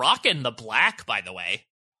 who is rocking the black, by the way?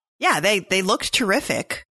 Yeah, they looked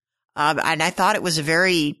terrific. And I thought it was a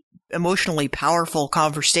very emotionally powerful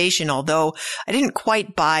conversation, although I didn't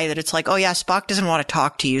quite buy that it's like, oh yeah, Spock doesn't want to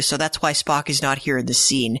talk to you, so that's why Spock is not here in the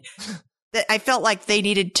scene. I felt like they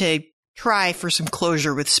needed to try for some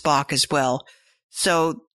closure with Spock as well.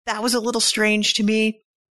 So that was a little strange to me.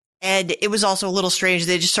 And it was also a little strange.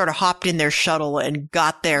 They just sort of hopped in their shuttle and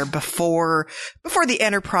got there before the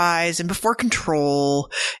Enterprise and before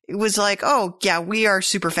Control. It was like, oh yeah, we are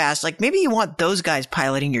super fast. Like maybe you want those guys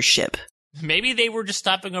piloting your ship. Maybe they were just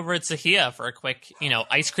stopping over at Sahia for a quick,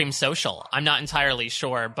 ice cream social. I'm not entirely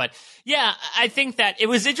sure. But yeah, I think that it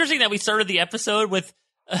was interesting that we started the episode with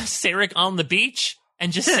Sarek on the beach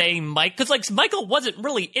and just saying Mike, because like Michael wasn't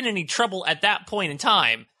really in any trouble at that point in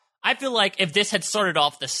time. I feel like if this had started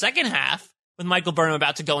off the second half with Michael Burnham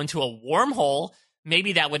about to go into a wormhole,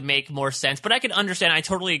 maybe that would make more sense. But I can understand. I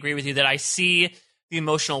totally agree with you that I see the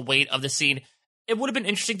emotional weight of the scene. It would have been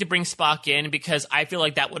interesting to bring Spock in because I feel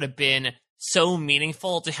like that would have been so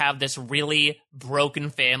meaningful to have this really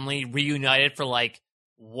broken family reunited for like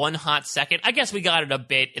one hot second. I guess we got it a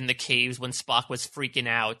bit in the caves when Spock was freaking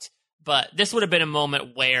out, but this would have been a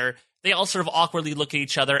moment where they all sort of awkwardly look at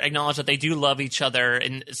each other, acknowledge that they do love each other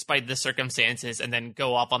in spite of the circumstances, and then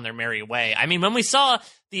go off on their merry way. I mean, when we saw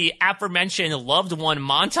the aforementioned loved one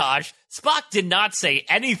montage, Spock did not say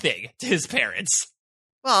anything to his parents.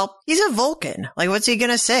 Well, he's a Vulcan. Like, what's he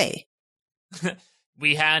gonna say?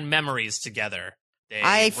 We had memories together.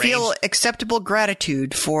 I feel acceptable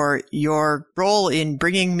gratitude for your role in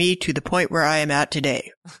bringing me to the point where I am at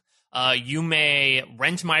today. You may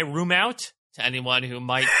rent my room out to anyone who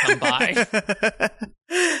might come by.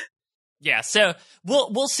 Yeah, so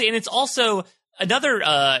we'll see. And it's also another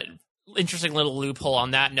interesting little loophole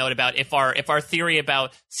on that note about if our theory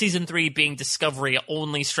about season 3 being Discovery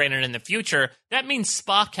only stranded in the future, that means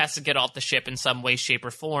Spock has to get off the ship in some way, shape,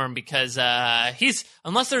 or form because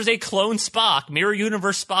unless there's a clone Spock, Mirror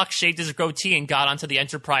Universe Spock shaved his goatee and got onto the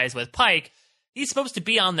Enterprise with Pike, he's supposed to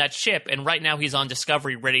be on that ship, and right now he's on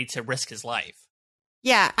Discovery ready to risk his life.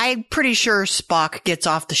 Yeah, I'm pretty sure Spock gets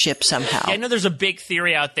off the ship somehow. Yeah, I know there's a big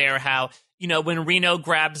theory out there how, when Reno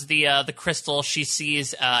grabs the crystal, she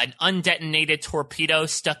sees an undetonated torpedo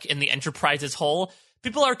stuck in the Enterprise's hull.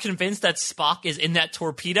 People are convinced that Spock is in that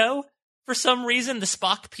torpedo for some reason. The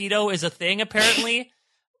Spock-pedo is a thing, apparently.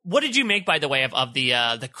 What did you make, by the way, of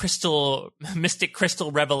the crystal, mystic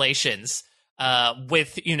crystal revelations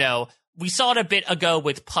with, we saw it a bit ago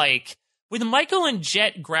with Pike. With Michael and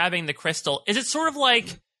Jet grabbing the crystal, is it sort of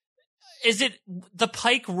like, is it the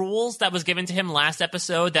Pike rules that was given to him last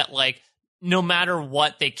episode that, like, no matter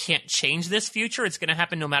what, they can't change this future? It's going to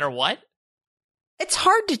happen no matter what? It's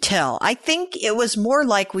hard to tell. I think it was more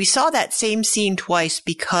like we saw that same scene twice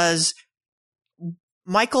because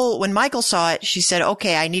when Michael saw it, she said,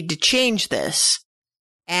 okay, I need to change this.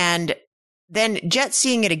 And then Jet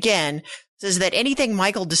seeing it again says that anything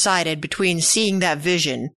Michael decided between seeing that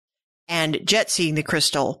vision and Jet seeing the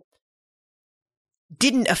crystal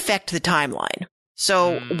didn't affect the timeline.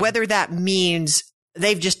 So whether that means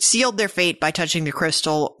they've just sealed their fate by touching the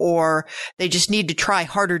crystal or they just need to try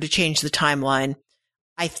harder to change the timeline,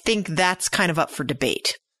 I think that's kind of up for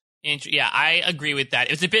debate. Yeah, I agree with that.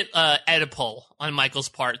 It was a bit Oedipal on Michael's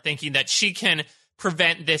part, thinking that she can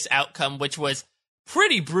prevent this outcome, which was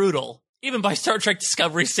pretty brutal, even by Star Trek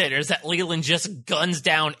Discovery standards, that Leland just guns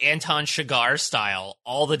down Anton Chigurh style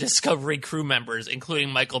all the Discovery crew members,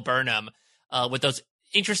 including Michael Burnham, with those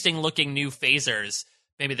interesting-looking new phasers.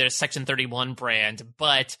 Maybe they're Section 31 brand,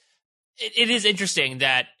 but it is interesting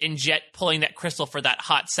that in Jet pulling that crystal for that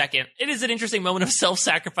hot second, it is an interesting moment of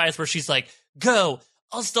self-sacrifice where she's like, go,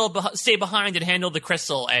 I'll still stay behind and handle the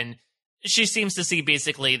crystal. And she seems to see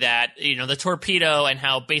basically that, the torpedo and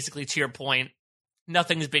how basically, to your point,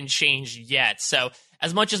 nothing's been changed yet. So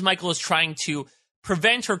as much as Michael is trying to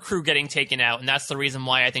prevent her crew getting taken out, and that's the reason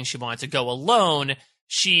why I think she wanted to go alone,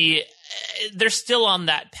 they're still on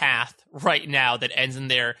that path right now that ends in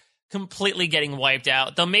their completely getting wiped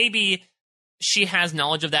out. Though maybe she has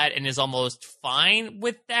knowledge of that and is almost fine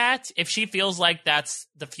with that. If she feels like that's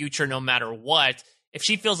the future no matter what, if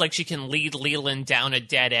she feels like she can lead Leland down a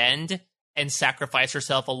dead end and sacrifice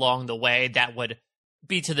herself along the way, that would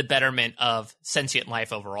be to the betterment of sentient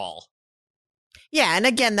life overall. Yeah, and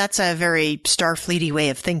again, that's a very Starfleet-y way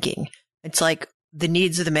of thinking. It's like the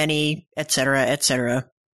needs of the many, et cetera,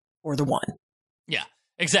 or the one. Yeah,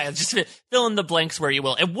 exactly. Just fill in the blanks where you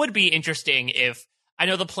will. It would be interesting if, I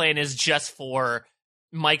know the plan is just for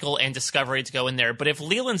Michael and Discovery to go in there, but if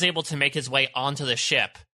Leland's able to make his way onto the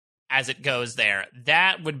ship as it goes there,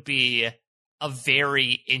 that would be a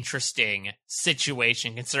very interesting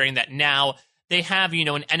situation, considering that now they have,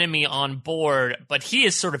 an enemy on board, but he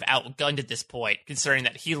is sort of outgunned at this point, considering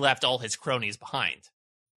that he left all his cronies behind.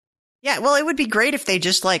 Yeah, well, it would be great if they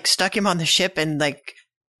just, stuck him on the ship and,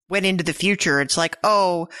 went into the future. It's like,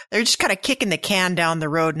 oh, they're just kind of kicking the can down the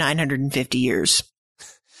road 950 years.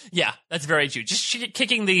 Yeah, that's very true. Just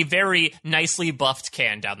kicking the very nicely buffed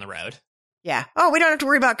can down the road. Yeah. Oh, we don't have to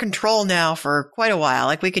worry about Control now for quite a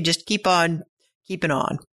while. We could just keep on keeping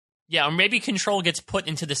on. Yeah, or maybe Control gets put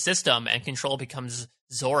into the system and Control becomes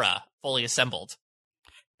Zora, fully assembled.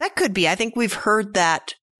 That could be. I think we've heard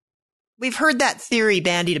that. We've heard that theory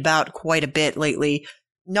bandied about quite a bit lately.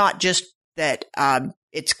 Not just that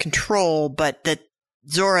it's Control, but that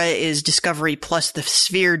Zora is Discovery plus the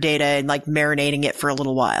Sphere data and marinating it for a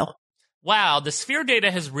little while. Wow, the Sphere data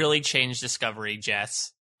has really changed Discovery,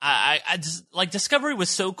 Jess. I just, Discovery was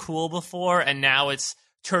so cool before, and now it's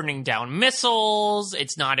turning down missiles.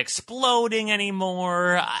 It's not exploding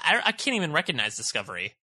anymore. I can't even recognize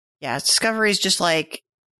Discovery. Yeah, Discovery is just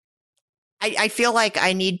I feel like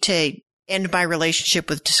I need to end my relationship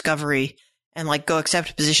with Discovery and go accept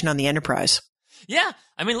a position on the Enterprise. Yeah,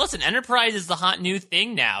 I mean, listen, Enterprise is the hot new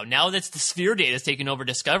thing now. Now that the Sphere data is taking over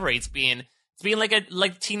Discovery, it's being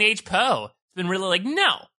like teenage Poe. It's been really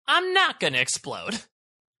no, I'm not gonna explode.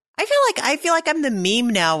 I feel like I'm the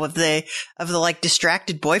meme now of the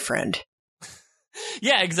distracted boyfriend.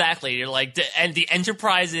 Yeah, exactly. You're and the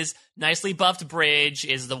Enterprise's nicely buffed bridge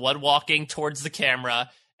is the one walking towards the camera,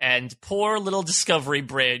 and poor little Discovery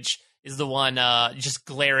bridge is the one just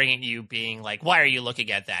glaring at you, being why are you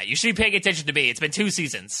looking at that? You should be paying attention to me. It's been 2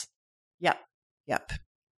 seasons. Yep.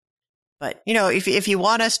 But, if you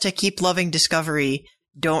want us to keep loving Discovery,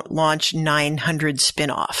 don't launch 900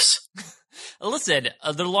 spin-offs. Listen,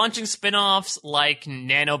 they're launching spin-offs like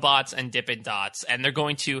Nanobots and Dippin' Dots, and they're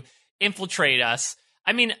going to infiltrate us.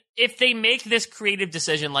 I mean, if they make this creative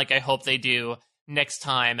decision like I hope they do next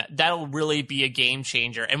time, that'll really be a game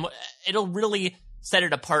changer. And it'll really set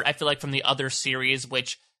it apart, I feel like, from the other series,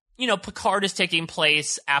 which, Picard is taking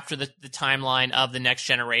place after the timeline of the Next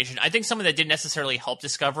Generation. I think something that didn't necessarily help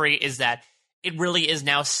Discovery is that it really is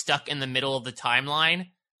now stuck in the middle of the timeline.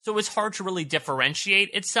 So it's hard to really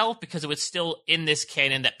differentiate itself because it was still in this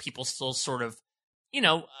canon that people still sort of,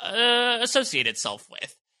 associate itself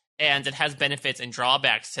with. And it has benefits and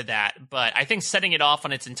drawbacks to that. But I think setting it off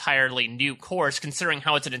on its entirely new course, considering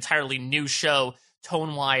how it's an entirely new show,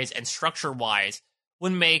 tone-wise and structure-wise,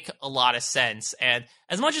 would make a lot of sense. And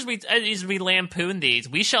as much as we lampoon these,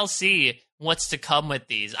 we shall see what's to come with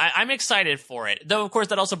these. I'm excited for it. Though, of course,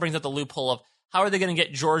 that also brings up the loophole of how are they going to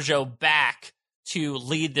get Giorgio back to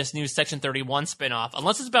lead this new Section 31 spinoff,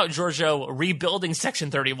 unless it's about Giorgio rebuilding Section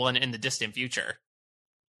 31 in the distant future.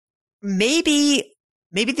 Maybe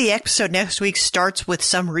the episode next week starts with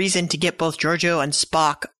some reason to get both Giorgio and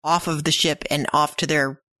Spock off of the ship and off to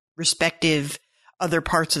their respective other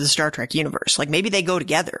parts of the Star Trek universe. Maybe they go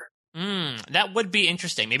together. That would be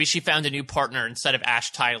interesting. Maybe she found a new partner instead of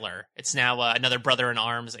Ash Tyler. It's now another brother in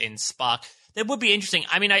arms in Spock. That would be interesting.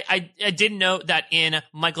 I mean, I did note that in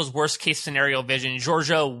Michael's worst-case scenario vision,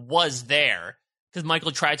 Giorgio was there, because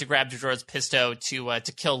Michael tried to grab Giorgio's pisto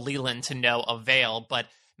to kill Leland to no avail, but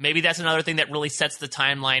maybe that's another thing that really sets the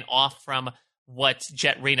timeline off from what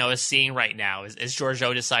Jet Reno is seeing right now, as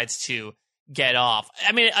Giorgio decides to get off.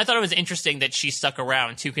 I mean, I thought it was interesting that she stuck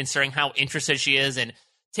around, too, considering how interested she is in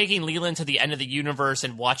taking Leland to the end of the universe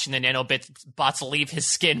and watching the nanobots leave his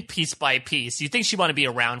skin piece by piece. You'd think she'd want to be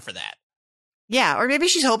around for that. Yeah, or maybe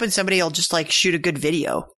she's hoping somebody will just shoot a good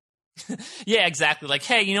video. Yeah, exactly.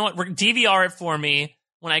 Hey, you know what? DVR it for me.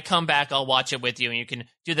 When I come back, I'll watch it with you, and you can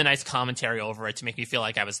do the nice commentary over it to make me feel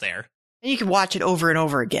like I was there. And you can watch it over and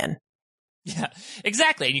over again. Yeah,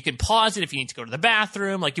 exactly. And you can pause it if you need to go to the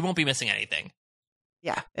bathroom. You won't be missing anything.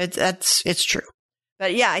 Yeah, it's true.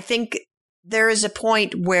 But yeah, I think there is a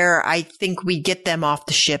point where I think we get them off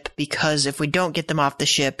the ship, because if we don't get them off the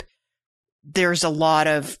ship, there's a lot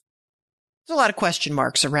of question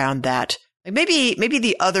marks around that. Maybe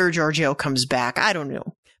the other Giorgio comes back. I don't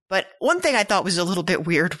know. But one thing I thought was a little bit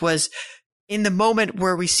weird was in the moment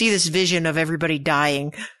where we see this vision of everybody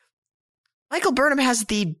dying, Michael Burnham has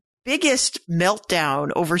the biggest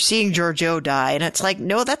meltdown over seeing Giorgio die. And it's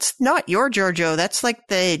no, that's not your Giorgio. That's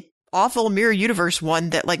the awful Mirror Universe one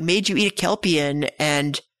that made you eat a Kelpian,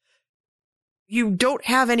 and you don't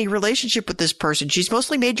have any relationship with this person. She's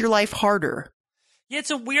mostly made your life harder. Yeah,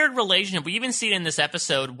 it's a weird relationship. We even see it in this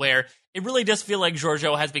episode where it really does feel like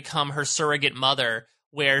Giorgio has become her surrogate mother,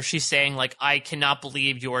 where she's saying, like, I cannot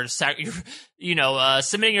believe you're submitting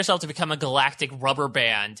yourself to become a galactic rubber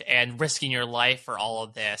band and risking your life for all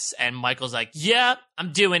of this. And Michael's like, yeah,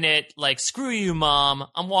 I'm doing it. Like, screw you, Mom.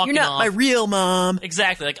 I'm walking off. You're not my real mom.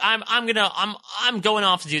 Exactly. Like, I'm going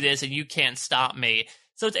off to do this and you can't stop me.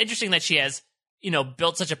 So it's interesting that she has,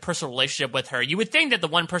 built such a personal relationship with her. You would think that the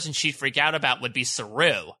one person she'd freak out about would be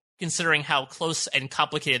Saru, considering how close and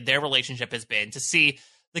complicated their relationship has been. To see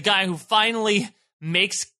the guy who finally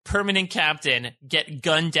makes permanent captain get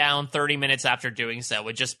gunned down 30 minutes after doing so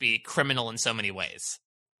would just be criminal in so many ways.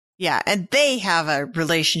 Yeah, and they have a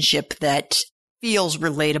relationship that feels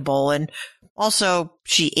relatable, and also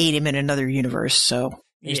she ate him in another universe, so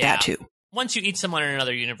there's that too. Once you eat someone in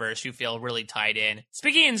another universe, you feel really tied in.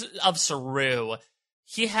 Speaking of Saru,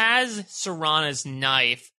 he has Serana's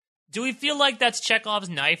knife. Do we feel like that's Chekhov's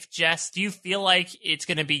knife, Jess? Do you feel like it's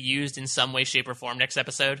going to be used in some way, shape, or form next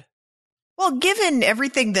episode? Well, given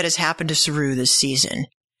everything that has happened to Saru this season,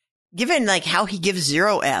 given like how he gives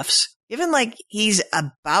 0 Fs, given like he's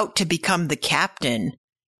about to become the captain,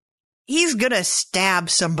 he's gonna stab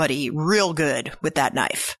somebody real good with that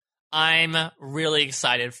knife. I'm really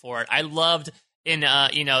excited for it. I loved in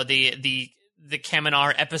the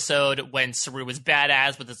Kaminar episode when Saru was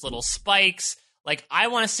badass with his little spikes. Like, I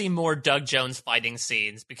want to see more Doug Jones fighting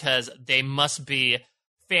scenes because they must be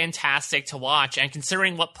fantastic to watch, and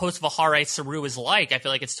considering what post-Vahare Saru is like, I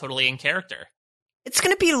feel like it's totally in character. It's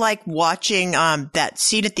going to be like watching that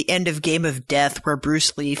scene at the end of Game of Death where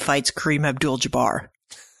Bruce Lee fights Kareem Abdul-Jabbar.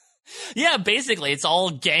 Yeah, basically, it's all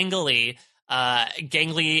gangly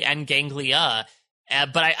and ganglia.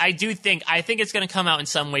 But I think it's going to come out in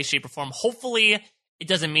some way, shape, or form. Hopefully, it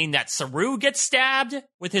doesn't mean that Saru gets stabbed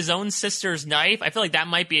with his own sister's knife. I feel like that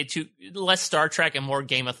might be less Star Trek and more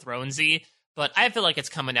Game of Thronesy. But I feel like it's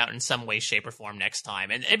coming out in some way, shape, or form next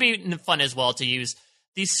time. And it'd be fun as well to use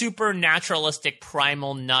the super naturalistic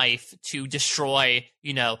primal knife to destroy,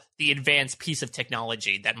 the advanced piece of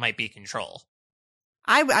technology that might be Control.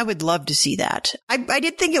 I would love to see that. I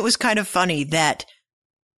did think it was kind of funny that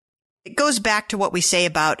it goes back to what we say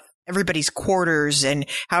about everybody's quarters and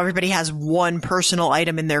how everybody has one personal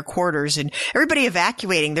item in their quarters and everybody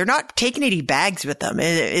evacuating. They're not taking any bags with them.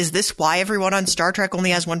 Is this why everyone on Star Trek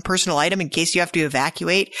only has one personal item in case you have to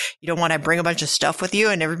evacuate? You don't want to bring a bunch of stuff with you?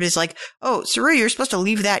 And everybody's like, oh, Saru, you're supposed to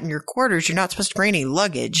leave that in your quarters. You're not supposed to bring any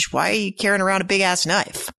luggage. Why are you carrying around a big ass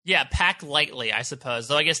knife? Yeah, pack lightly, I suppose.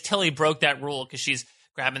 Though I guess Tilly broke that rule because she's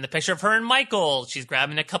grabbing the picture of her and Michael. She's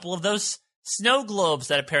grabbing a couple of those snow globes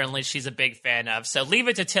that apparently she's a big fan of. So leave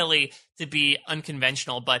it to Tilly to be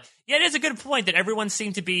unconventional. But yeah, it is a good point that everyone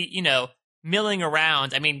seemed to be, milling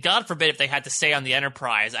around. I mean, God forbid if they had to stay on the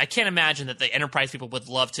Enterprise. I can't imagine that the Enterprise people would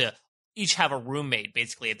love to each have a roommate,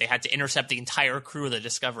 basically, if they had to intercept the entire crew of the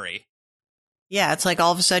Discovery. Yeah, it's like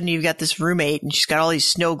all of a sudden you've got this roommate and she's got all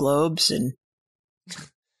these snow globes. And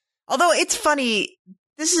although it's funny,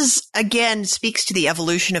 this is, again, speaks to the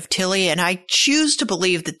evolution of Tilly, and I choose to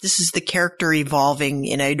believe that this is the character evolving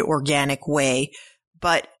in an organic way.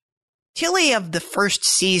 But Tilly of the first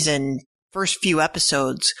season, first few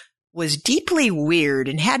episodes, was deeply weird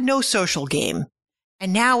and had no social game.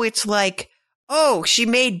 And now it's like, oh, she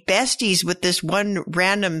made besties with this one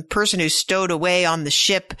random person who stowed away on the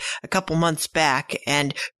ship a couple months back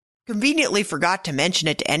and conveniently forgot to mention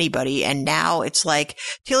it to anybody, and now it's like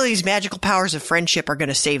Tilly's magical powers of friendship are going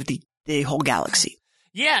to save the whole galaxy.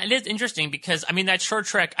 Yeah, it is interesting because, that short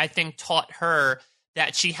trek, I think, taught her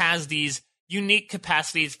that she has these unique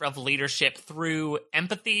capacities of leadership through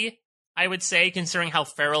empathy, I would say, considering how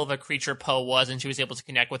feral of a creature Poe was, and she was able to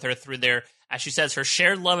connect with her through their, as she says, her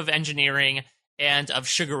shared love of engineering and of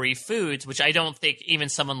sugary foods, which I don't think even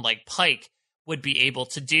someone like Pike would be able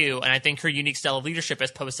to do. And I think her unique style of leadership,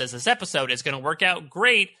 as Poe says this episode, is going to work out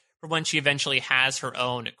great for when she eventually has her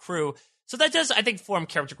own crew. So that does, I think, form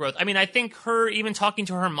character growth. I think her even talking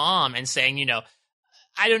to her mom and saying,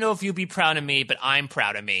 I don't know if you'll be proud of me, but I'm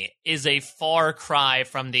proud of me, is a far cry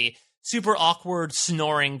from the super awkward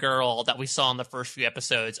snoring girl that we saw in the first few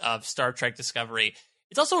episodes of Star Trek Discovery.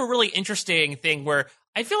 It's also a really interesting thing where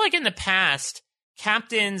I feel like in the past,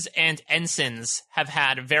 captains and ensigns have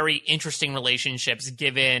had very interesting relationships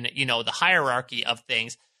given, the hierarchy of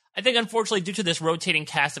things. I think, unfortunately, due to this rotating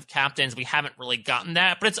cast of captains, we haven't really gotten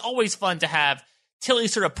that. But it's always fun to have Tilly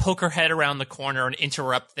sort of poke her head around the corner and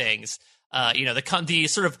interrupt things. The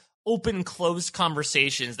sort of open-closed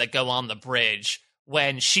conversations that go on the bridge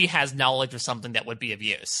when she has knowledge of something that would be of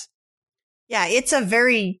use. Yeah, it's a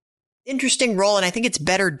very interesting role, and I think it's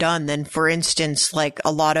better done than, for instance, like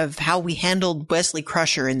a lot of how we handled Wesley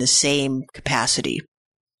Crusher in the same capacity.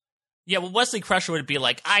 Yeah, well, Wesley Crusher would be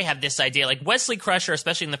like, I have this idea. Like, Wesley Crusher,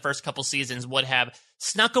 especially in the first couple seasons, would have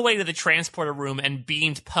snuck away to the transporter room and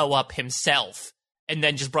beamed Poe up himself, and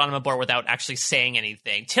then just brought him aboard without actually saying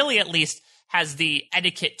anything. Tilly, at least, has the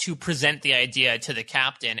etiquette to present the idea to the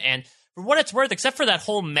captain. And for what it's worth, except for that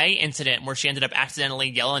whole May incident where she ended up accidentally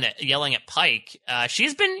yelling at Pike,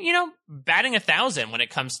 she's been, batting 1,000 when it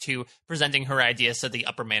comes to presenting her ideas to the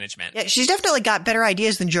upper management. Yeah, she's definitely got better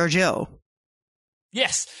ideas than Georgiou.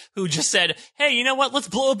 Yes, who just said, hey, you know what? Let's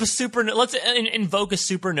blow up a supernova. Let's invoke a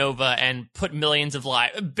supernova and put millions of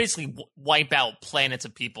lives, basically wipe out planets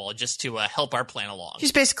of people just to help our plan along.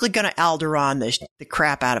 She's basically going to Alderaan the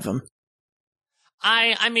crap out of them.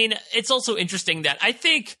 I mean, it's also interesting that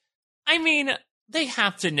they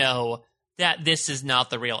have to know that this is not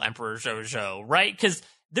the real Emperor Georgiou, right? Because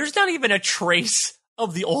there's not even a trace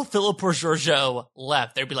of the old Philippe Georgiou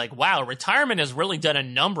left. They'd be like, wow, retirement has really done a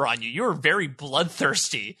number on you. You're very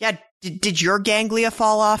bloodthirsty. Yeah, did your ganglia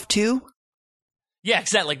fall off too? Yeah,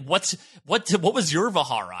 exactly. Like, what was your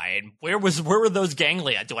Vihari, and where were those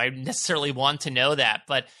ganglia? Do I necessarily want to know that?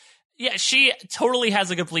 But yeah, she totally has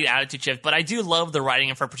a complete attitude shift, but I do love the writing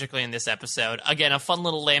of her, particularly in this episode. Again, a fun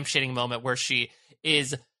little lampshading moment where she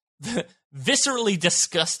is viscerally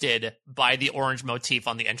disgusted by the orange motif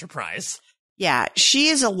on the Enterprise. Yeah, she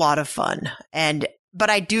is a lot of fun. But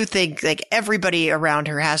I do think like everybody around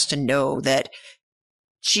her has to know that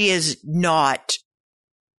she is not,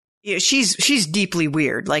 she's deeply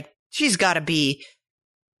weird. Like, she's got to be,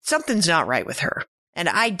 something's not right with her. And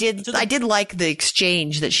I did like the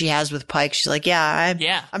exchange that she has with Pike. She's like,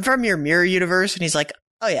 I'm from your mirror universe. And he's like,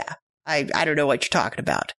 oh yeah, I don't know what you're talking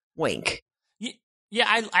about. Wink. Yeah,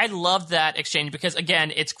 I love that exchange because,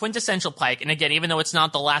 again, it's quintessential Pike. And again, even though it's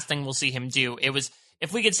not the last thing we'll see him do, it was,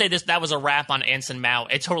 if we could say that was a rap on Anson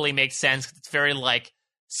Mount, it totally makes sense. It's very, like,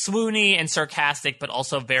 swoony and sarcastic, but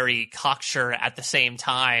also very cocksure at the same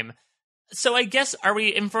time. So I guess, are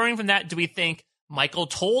we inferring from that, do we think Michael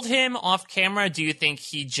told him off camera? Do you think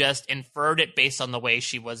he just inferred it based on the way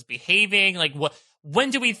she was behaving? Like,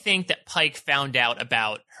 when do we think that Pike found out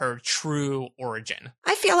about her true origin?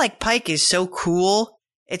 I feel like Pike is so cool.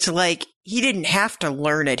 It's like he didn't have to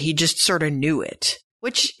learn it. He just sort of knew it,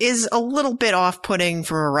 which is a little bit off-putting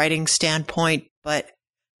from a writing standpoint, but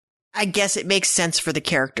I guess it makes sense for the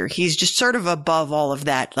character. He's just sort of above all of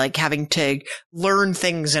that, like having to learn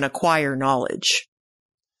things and acquire knowledge.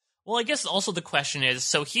 Well, I guess also the question is,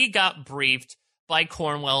 so he got briefed by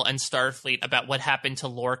Cornwell and Starfleet about what happened to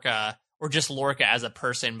Lorca, or just Lorca as a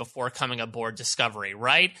person before coming aboard Discovery,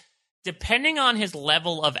 right? Depending on his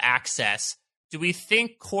level of access, do we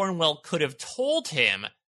think Cornwell could have told him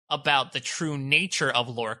about the true nature of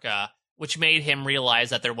Lorca, which made him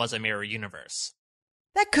realize that there was a mirror universe?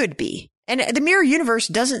 That could be. And the mirror universe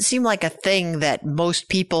doesn't seem like a thing that most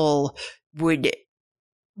people would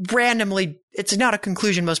randomly, it's not a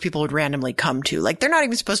conclusion most people would randomly come to. Like, they're not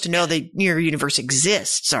even supposed to know the mirror universe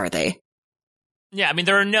exists, are they? Yeah, I mean,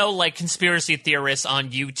 there are no, like, conspiracy theorists on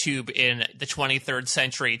YouTube in the 23rd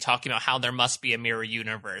century talking about how there must be a mirror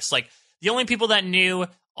universe. Like, the only people that knew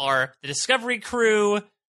are the Discovery crew,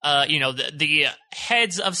 the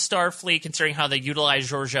heads of Starfleet, considering how they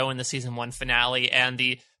utilized Georgiou in the season 1 finale, and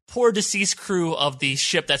the poor deceased crew of the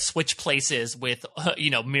ship that switched places with,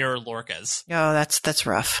 mirror Lorcas. Oh, that's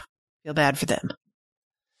rough. Feel bad for them.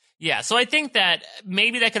 Yeah, so I think that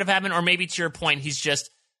maybe that could have happened, or maybe to your point, he's just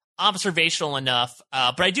observational enough.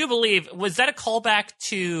 But I do believe, was that a callback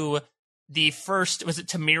to the first, was it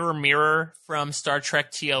to Mirror Mirror from Star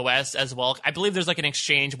Trek TOS as well? I believe there's like an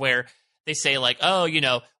exchange where they say like, oh,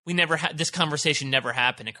 we never had, this conversation never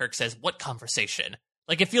happened. And Kirk says, what conversation?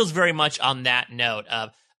 Like, it feels very much on that note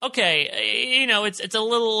of, okay, it's a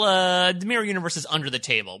little, the mirror universe is under the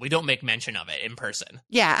table. We don't make mention of it in person.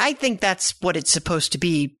 Yeah, I think that's what it's supposed to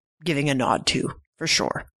be giving a nod to, for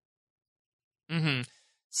sure. Mm-hmm.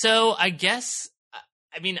 So I guess,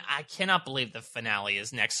 I cannot believe the finale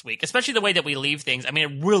is next week, especially the way that we leave things. I mean,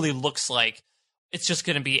 it really looks like it's just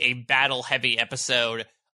going to be a battle-heavy episode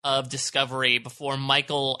of Discovery before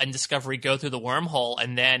Michael and Discovery go through the wormhole,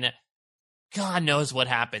 and then God knows what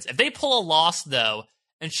happens. If they pull a Lost, though,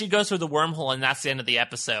 and she goes through the wormhole and that's the end of the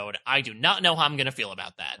episode, I do not know how I'm going to feel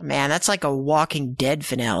about that. Man, that's like a Walking Dead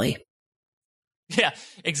finale. Yeah,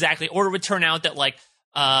 exactly. Or it would turn out that, like,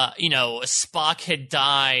 Spock had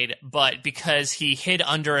died, but because he hid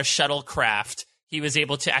under a shuttlecraft, he was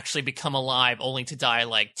able to actually become alive, only to die,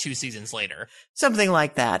 like, 2 seasons later. Something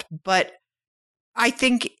like that. But I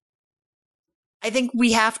think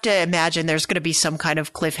we have to imagine there's going to be some kind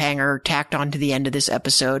of cliffhanger tacked onto the end of this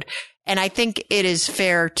episode. And I think it is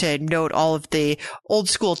fair to note all of the old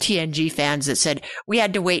school TNG fans that said we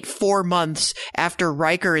had to wait 4 months after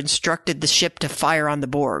Riker instructed the ship to fire on the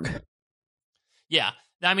Borg. Yeah.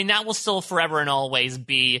 I mean, that will still forever and always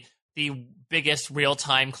be the biggest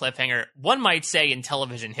real-time cliffhanger, one might say, in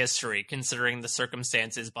television history, considering the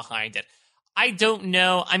circumstances behind it. I don't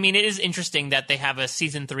know. I mean, it is interesting that they have a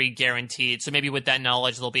season 3 guaranteed, so maybe with that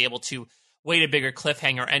knowledge, they'll be able to wait a bigger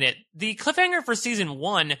cliffhanger. And the cliffhanger for season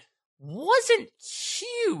 1 wasn't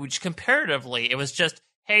huge comparatively. It was just,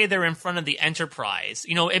 hey, they're in front of the Enterprise.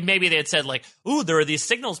 You know, maybe they had said, like, ooh, there are these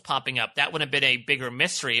signals popping up. That would have been a bigger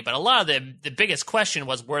mystery. But a lot of the biggest question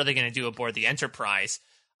was, what are they going to do aboard the Enterprise?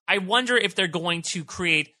 I wonder if they're going to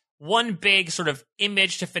create one big sort of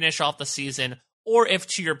image to finish off the season, or if,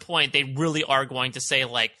 to your point, they really are going to say,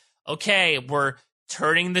 like, okay, we're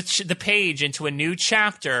turning the page into a new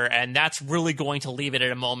chapter, and that's really going to leave it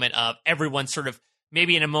at a moment of everyone sort of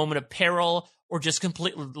maybe in a moment of peril, or just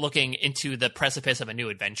completely looking into the precipice of a new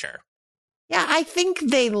adventure. Yeah, I think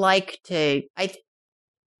they liked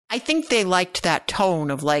that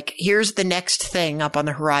tone of like, here's the next thing up on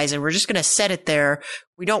the horizon. We're just going to set it there.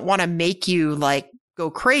 We don't want to make you like go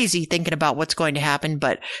crazy thinking about what's going to happen,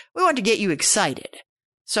 but we want to get you excited.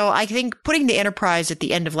 So I think putting the Enterprise at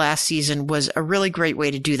the end of last season was a really great way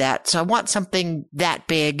to do that. So I want something that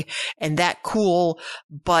big and that cool,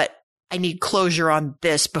 but I need closure on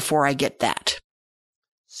this before I get that.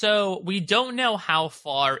 So we don't know how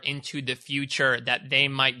far into the future that they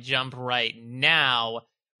might jump right now.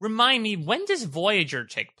 Remind me, when does Voyager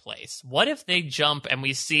take place? What if they jump and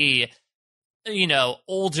we see, you know,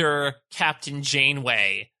 older Captain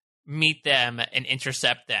Janeway meet them and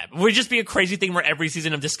intercept them? Would it just be a crazy thing where every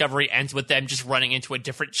season of Discovery ends with them just running into a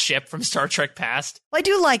different ship from Star Trek past? Well, I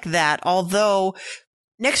do like that, although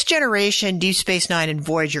Next Generation, Deep Space Nine, and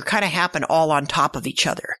Voyager kind of happen all on top of each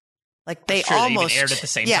other. Like they almost they even aired at the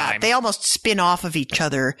same time. Yeah, they almost spin off of each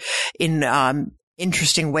other in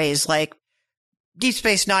interesting ways. Like Deep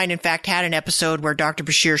Space Nine, in fact, had an episode where Dr.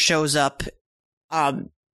 Bashir shows up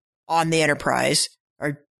on the Enterprise.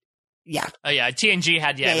 TNG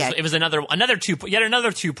had It was another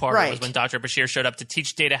two-parter. Right. Was when Dr. Bashir showed up to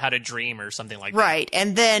teach Data how to dream or something like that. Right,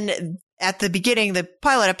 and then at the beginning, the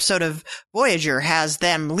pilot episode of Voyager has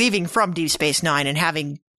them leaving from Deep Space Nine and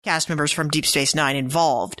having cast members from Deep Space Nine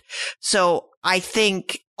involved. So I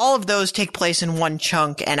think all of those take place in one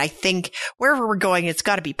chunk, and I think wherever we're going, it's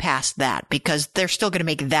got to be past that, because they're still going to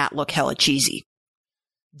make that look hella cheesy.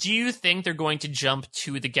 Do you think they're going to jump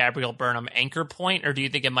to the Gabriel Burnham anchor point, or do you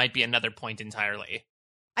think it might be another point entirely?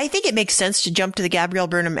 I think it makes sense to jump to the Gabriel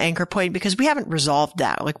Burnham anchor point because we haven't resolved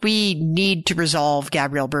that. Like, we need to resolve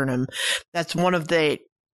Gabriel Burnham. That's one of the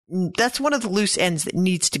loose ends that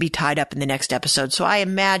needs to be tied up in the next episode. So I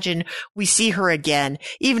imagine we see her again,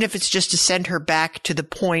 even if it's just to send her back to the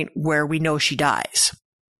point where we know she dies.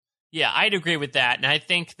 Yeah, I'd agree with that. And I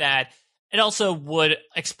think that it also would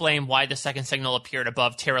explain why the second signal appeared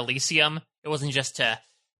above Terralisium. It wasn't just to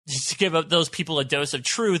give up those people a dose of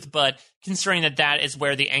truth, but considering that is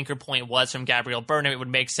where the anchor point was from Gabriel Burnham, it would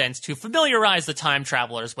make sense to familiarize the time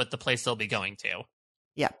travelers with the place they'll be going to.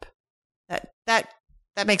 Yep. That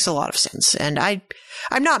makes a lot of sense. And I'm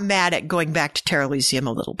not mad at going back to Terralisium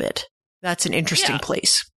a little bit. That's an interesting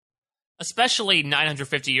place. Especially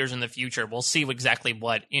 950 years in the future, we'll see exactly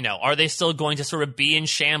what, are they still going to sort of be in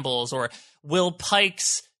shambles, or will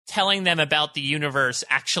Pike's telling them about the universe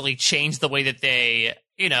actually change the way that they,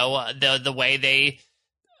 the way they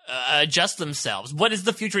adjust themselves? What is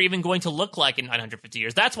the future even going to look like in 950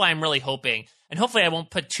 years? That's why I'm really hoping, and hopefully I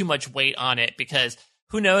won't put too much weight on it, because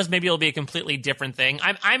who knows, maybe it'll be a completely different thing.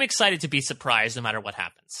 I'm excited to be surprised no matter what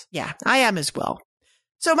happens. Yeah, I am as well.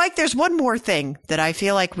 So, Mike, there's one more thing that I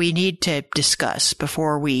feel like we need to discuss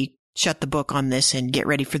before we shut the book on this and get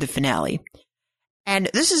ready for the finale. And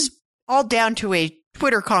this is all down to a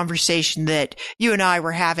Twitter conversation that you and I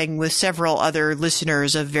were having with several other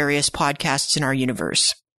listeners of various podcasts in our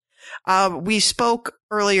universe. We spoke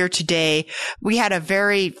earlier today. We had a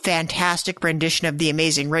very fantastic rendition of the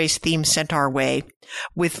Amazing Race theme sent our way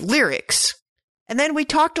with lyrics. And then we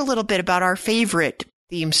talked a little bit about our favorite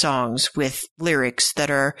theme songs with lyrics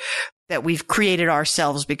that we've created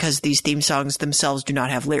ourselves, because these theme songs themselves do not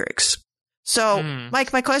have lyrics. So,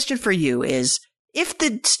 Mike, my question for you is, if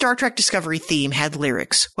the Star Trek Discovery theme had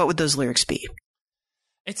lyrics, what would those lyrics be?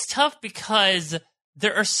 It's tough because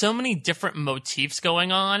there are so many different motifs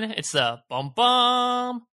going on. It's the bum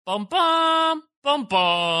bum, bum bum, bum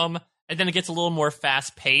bum, and then it gets a little more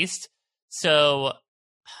fast paced. So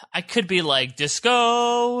I could be like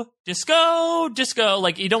disco, disco, disco.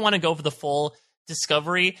 Like, you don't want to go for the full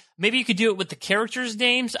Discovery. Maybe you could do it with the characters'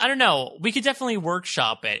 names. I don't know. We could definitely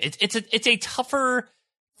workshop it. It's a tougher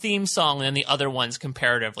theme song than the other ones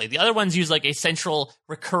comparatively. The other ones use like a central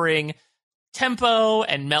recurring tempo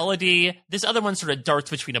and melody. This other one sort of darts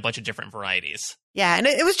between a bunch of different varieties. Yeah, and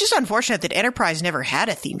it was just unfortunate that Enterprise never had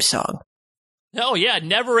a theme song. Oh yeah,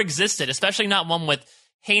 never existed, especially not one with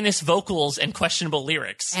heinous vocals and questionable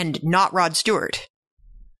lyrics. And not Rod Stewart.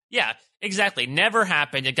 Yeah, exactly. Never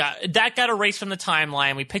happened. That got erased from the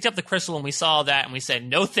timeline. We picked up the crystal and we saw that and we said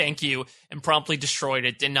no thank you and promptly destroyed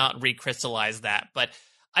it. Did not recrystallize that. But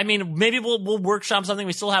I mean, maybe we'll workshop something.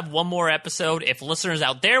 We still have one more episode. If listeners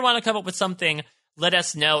out there want to come up with something, let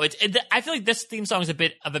us know. I feel like this theme song is a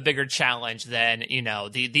bit of a bigger challenge than, you know,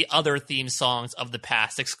 the other theme songs of the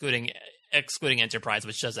past, excluding Enterprise,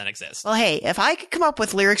 which doesn't exist. Well, hey, if I could come up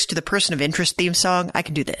with lyrics to the Person of Interest theme song, I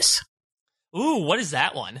can do this. Ooh, what is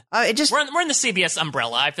that one? We're in the CBS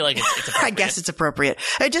umbrella. I feel like it's appropriate. I guess it's appropriate.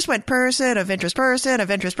 It just went person of interest, person of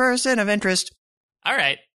interest, person of interest. All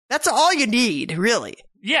right. That's all you need, really.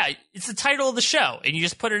 Yeah, it's the title of the show, and you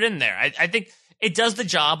just put it in there. I think it does the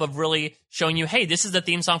job of really showing you, hey, this is the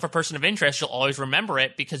theme song for Person of Interest. You'll always remember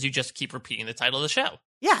it because you just keep repeating the title of the show.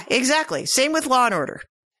 Yeah, exactly. Same with Law and Order.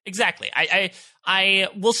 Exactly. I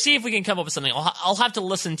will see if we can come up with something. I'll have to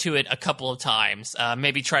listen to it a couple of times.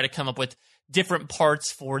 Maybe try to come up with different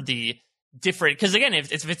parts for the different, because again,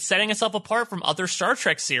 if it's setting itself apart from other Star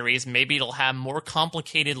Trek series, maybe it'll have more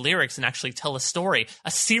complicated lyrics and actually tell a story,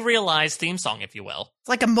 a serialized theme song, if you will. It's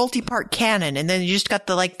like a multi-part canon, and then you just got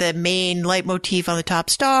the main leitmotif on the top: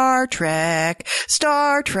 Star Trek,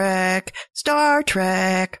 Star Trek, Star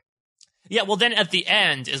Trek. Yeah, well, then at the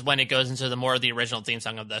end is when it goes into the more of the original theme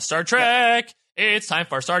song of the Star Trek. Yep. It's time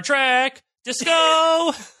for Star Trek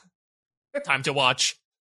Disco. Time to watch.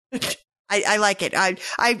 I like it.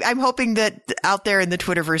 I'm hoping that out there in the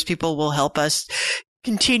Twitterverse, people will help us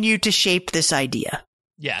continue to shape this idea.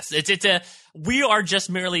 Yes, we are just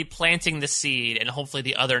merely planting the seed, and hopefully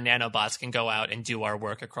the other nanobots can go out and do our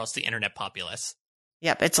work across the internet populace.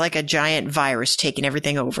 Yep, it's like a giant virus taking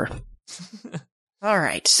everything over. All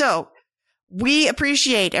right, so we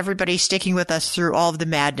appreciate everybody sticking with us through all of the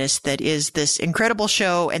madness that is this incredible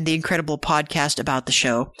show and the incredible podcast about the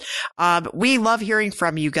show. We love hearing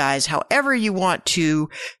from you guys. However you want to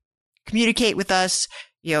communicate with us,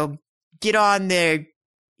 get on the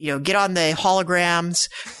holograms.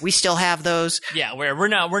 We still have those. Yeah, we're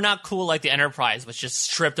not cool like the Enterprise, which just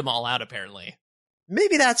stripped them all out, apparently.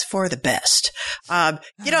 Maybe that's for the best.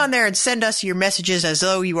 Get on there and send us your messages as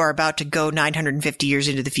though you are about to go 950 years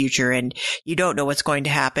into the future and you don't know what's going to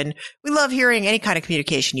happen. We love hearing any kind of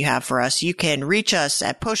communication you have for us. You can reach us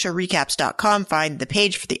at postshowrecaps.com, find the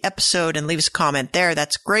page for the episode and leave us a comment there.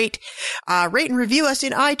 That's great. Rate and review us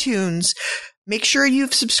in iTunes. Make sure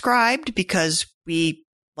you've subscribed because we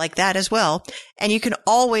like that as well. And you can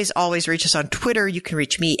always reach us on Twitter. You can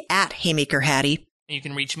reach me at HaymakerHattie. You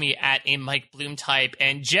can reach me at a Mike Bloom type.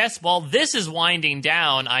 And Jess, while this is winding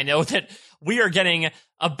down, I know that we are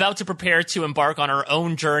about to prepare to embark on our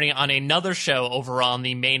own journey on another show over on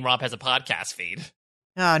the main Rob Has a Podcast feed.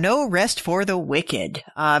 No rest for the wicked.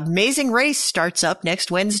 Amazing Race starts up next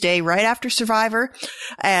Wednesday, right after Survivor.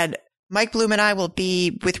 And Mike Bloom and I will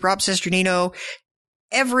be with Rob Sesternino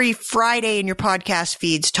every Friday in your podcast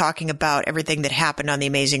feeds talking about everything that happened on The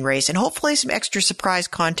Amazing Race and hopefully some extra surprise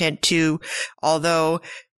content too, although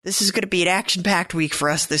this is going to be an action-packed week for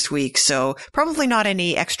us this week, so probably not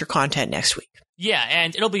any extra content next week. Yeah,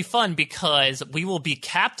 and it'll be fun because we will be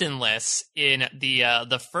captainless in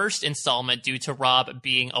the first installment due to Rob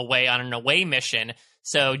being away on an away mission,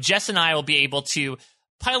 so Jess and I will be able to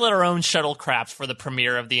pilot our own shuttlecraft for the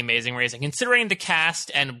premiere of The Amazing Race, and considering the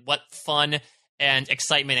cast and what fun and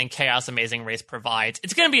excitement and chaos Amazing Race provides,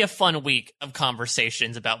 it's going to be a fun week of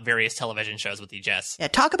conversations about various television shows with you, Jess. Yeah,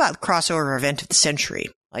 talk about the crossover event of the century.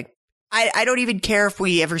 Like, I don't even care if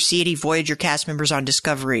we ever see any Voyager cast members on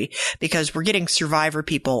Discovery, because we're getting Survivor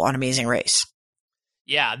people on Amazing Race.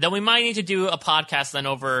 Yeah, then we might need to do a podcast then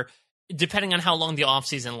over, depending on how long the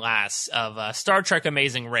off-season lasts, of Star Trek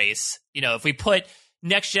Amazing Race. If we put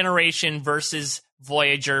Next Generation versus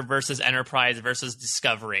Voyager versus Enterprise versus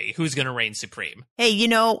Discovery, who's going to reign supreme? Hey,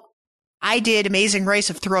 I did Amazing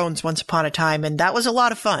Race of Thrones once upon a time, and that was a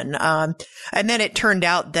lot of fun. And then it turned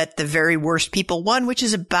out that the very worst people won, which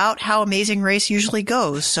is about how Amazing Race usually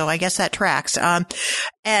goes. So I guess that tracks.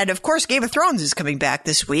 And of course, Game of Thrones is coming back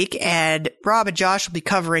this week, and Rob and Josh will be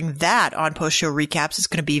covering that on post-show recaps. It's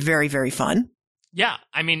going to be very, very fun. Yeah,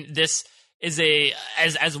 I mean,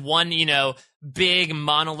 as one, big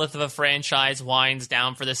monolith of a franchise winds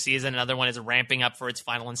down for the season. Another one is ramping up for its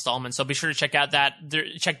final installment. So be sure to check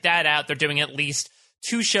that out. They're doing at least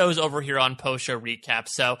 2 shows over here on Post Show Recap.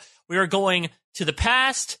 So we are going to the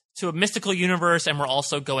past, to a mystical universe, and we're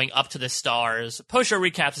also going up to the stars. Post Show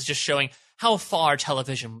Recaps is just showing how far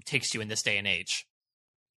television takes you in this day and age.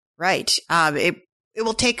 Right. It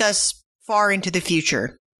will take us far into the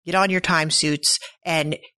future. Get on your time suits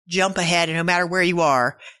and jump ahead, and no matter where you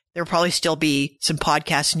are, there'll probably still be some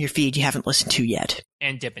podcasts in your feed you haven't listened to yet.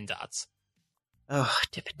 And Dippin' Dots. Oh,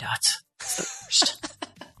 Dippin' Dots. That's the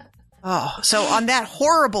worst. So on that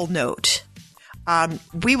horrible note,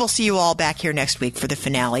 we will see you all back here next week for the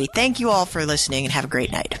finale. Thank you all for listening, and have a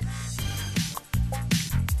great night.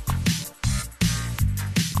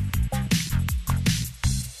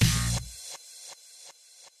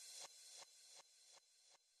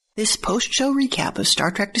 This post-show recap of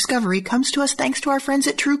Star Trek Discovery comes to us thanks to our friends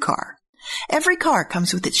at TrueCar. Every car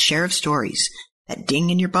comes with its share of stories. That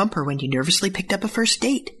ding in your bumper when you nervously picked up a first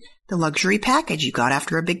date. The luxury package you got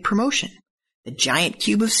after a big promotion. The giant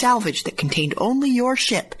cube of salvage that contained only your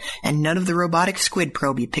ship and none of the robotic squid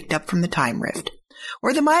probe you picked up from the time rift.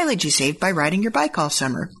 Or the mileage you saved by riding your bike all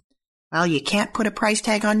summer. While you can't put a price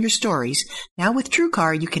tag on your stories, now with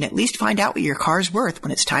TrueCar you can at least find out what your car's worth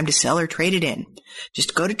when it's time to sell or trade it in.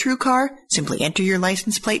 Just go to TrueCar, simply enter your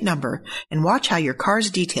license plate number, and watch how your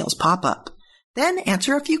car's details pop up. Then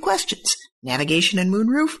answer a few questions. Navigation and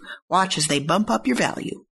moonroof? Watch as they bump up your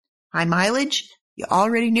value. High mileage? You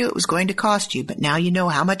already knew it was going to cost you, but now you know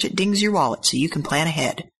how much it dings your wallet so you can plan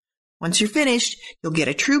ahead. Once you're finished, you'll get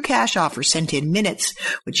a true cash offer sent in minutes,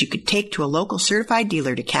 which you could take to a local certified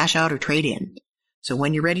dealer to cash out or trade in. So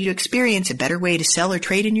when you're ready to experience a better way to sell or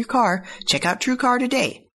trade in your car, check out TrueCar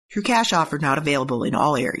today. True cash offer not available in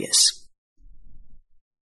all areas.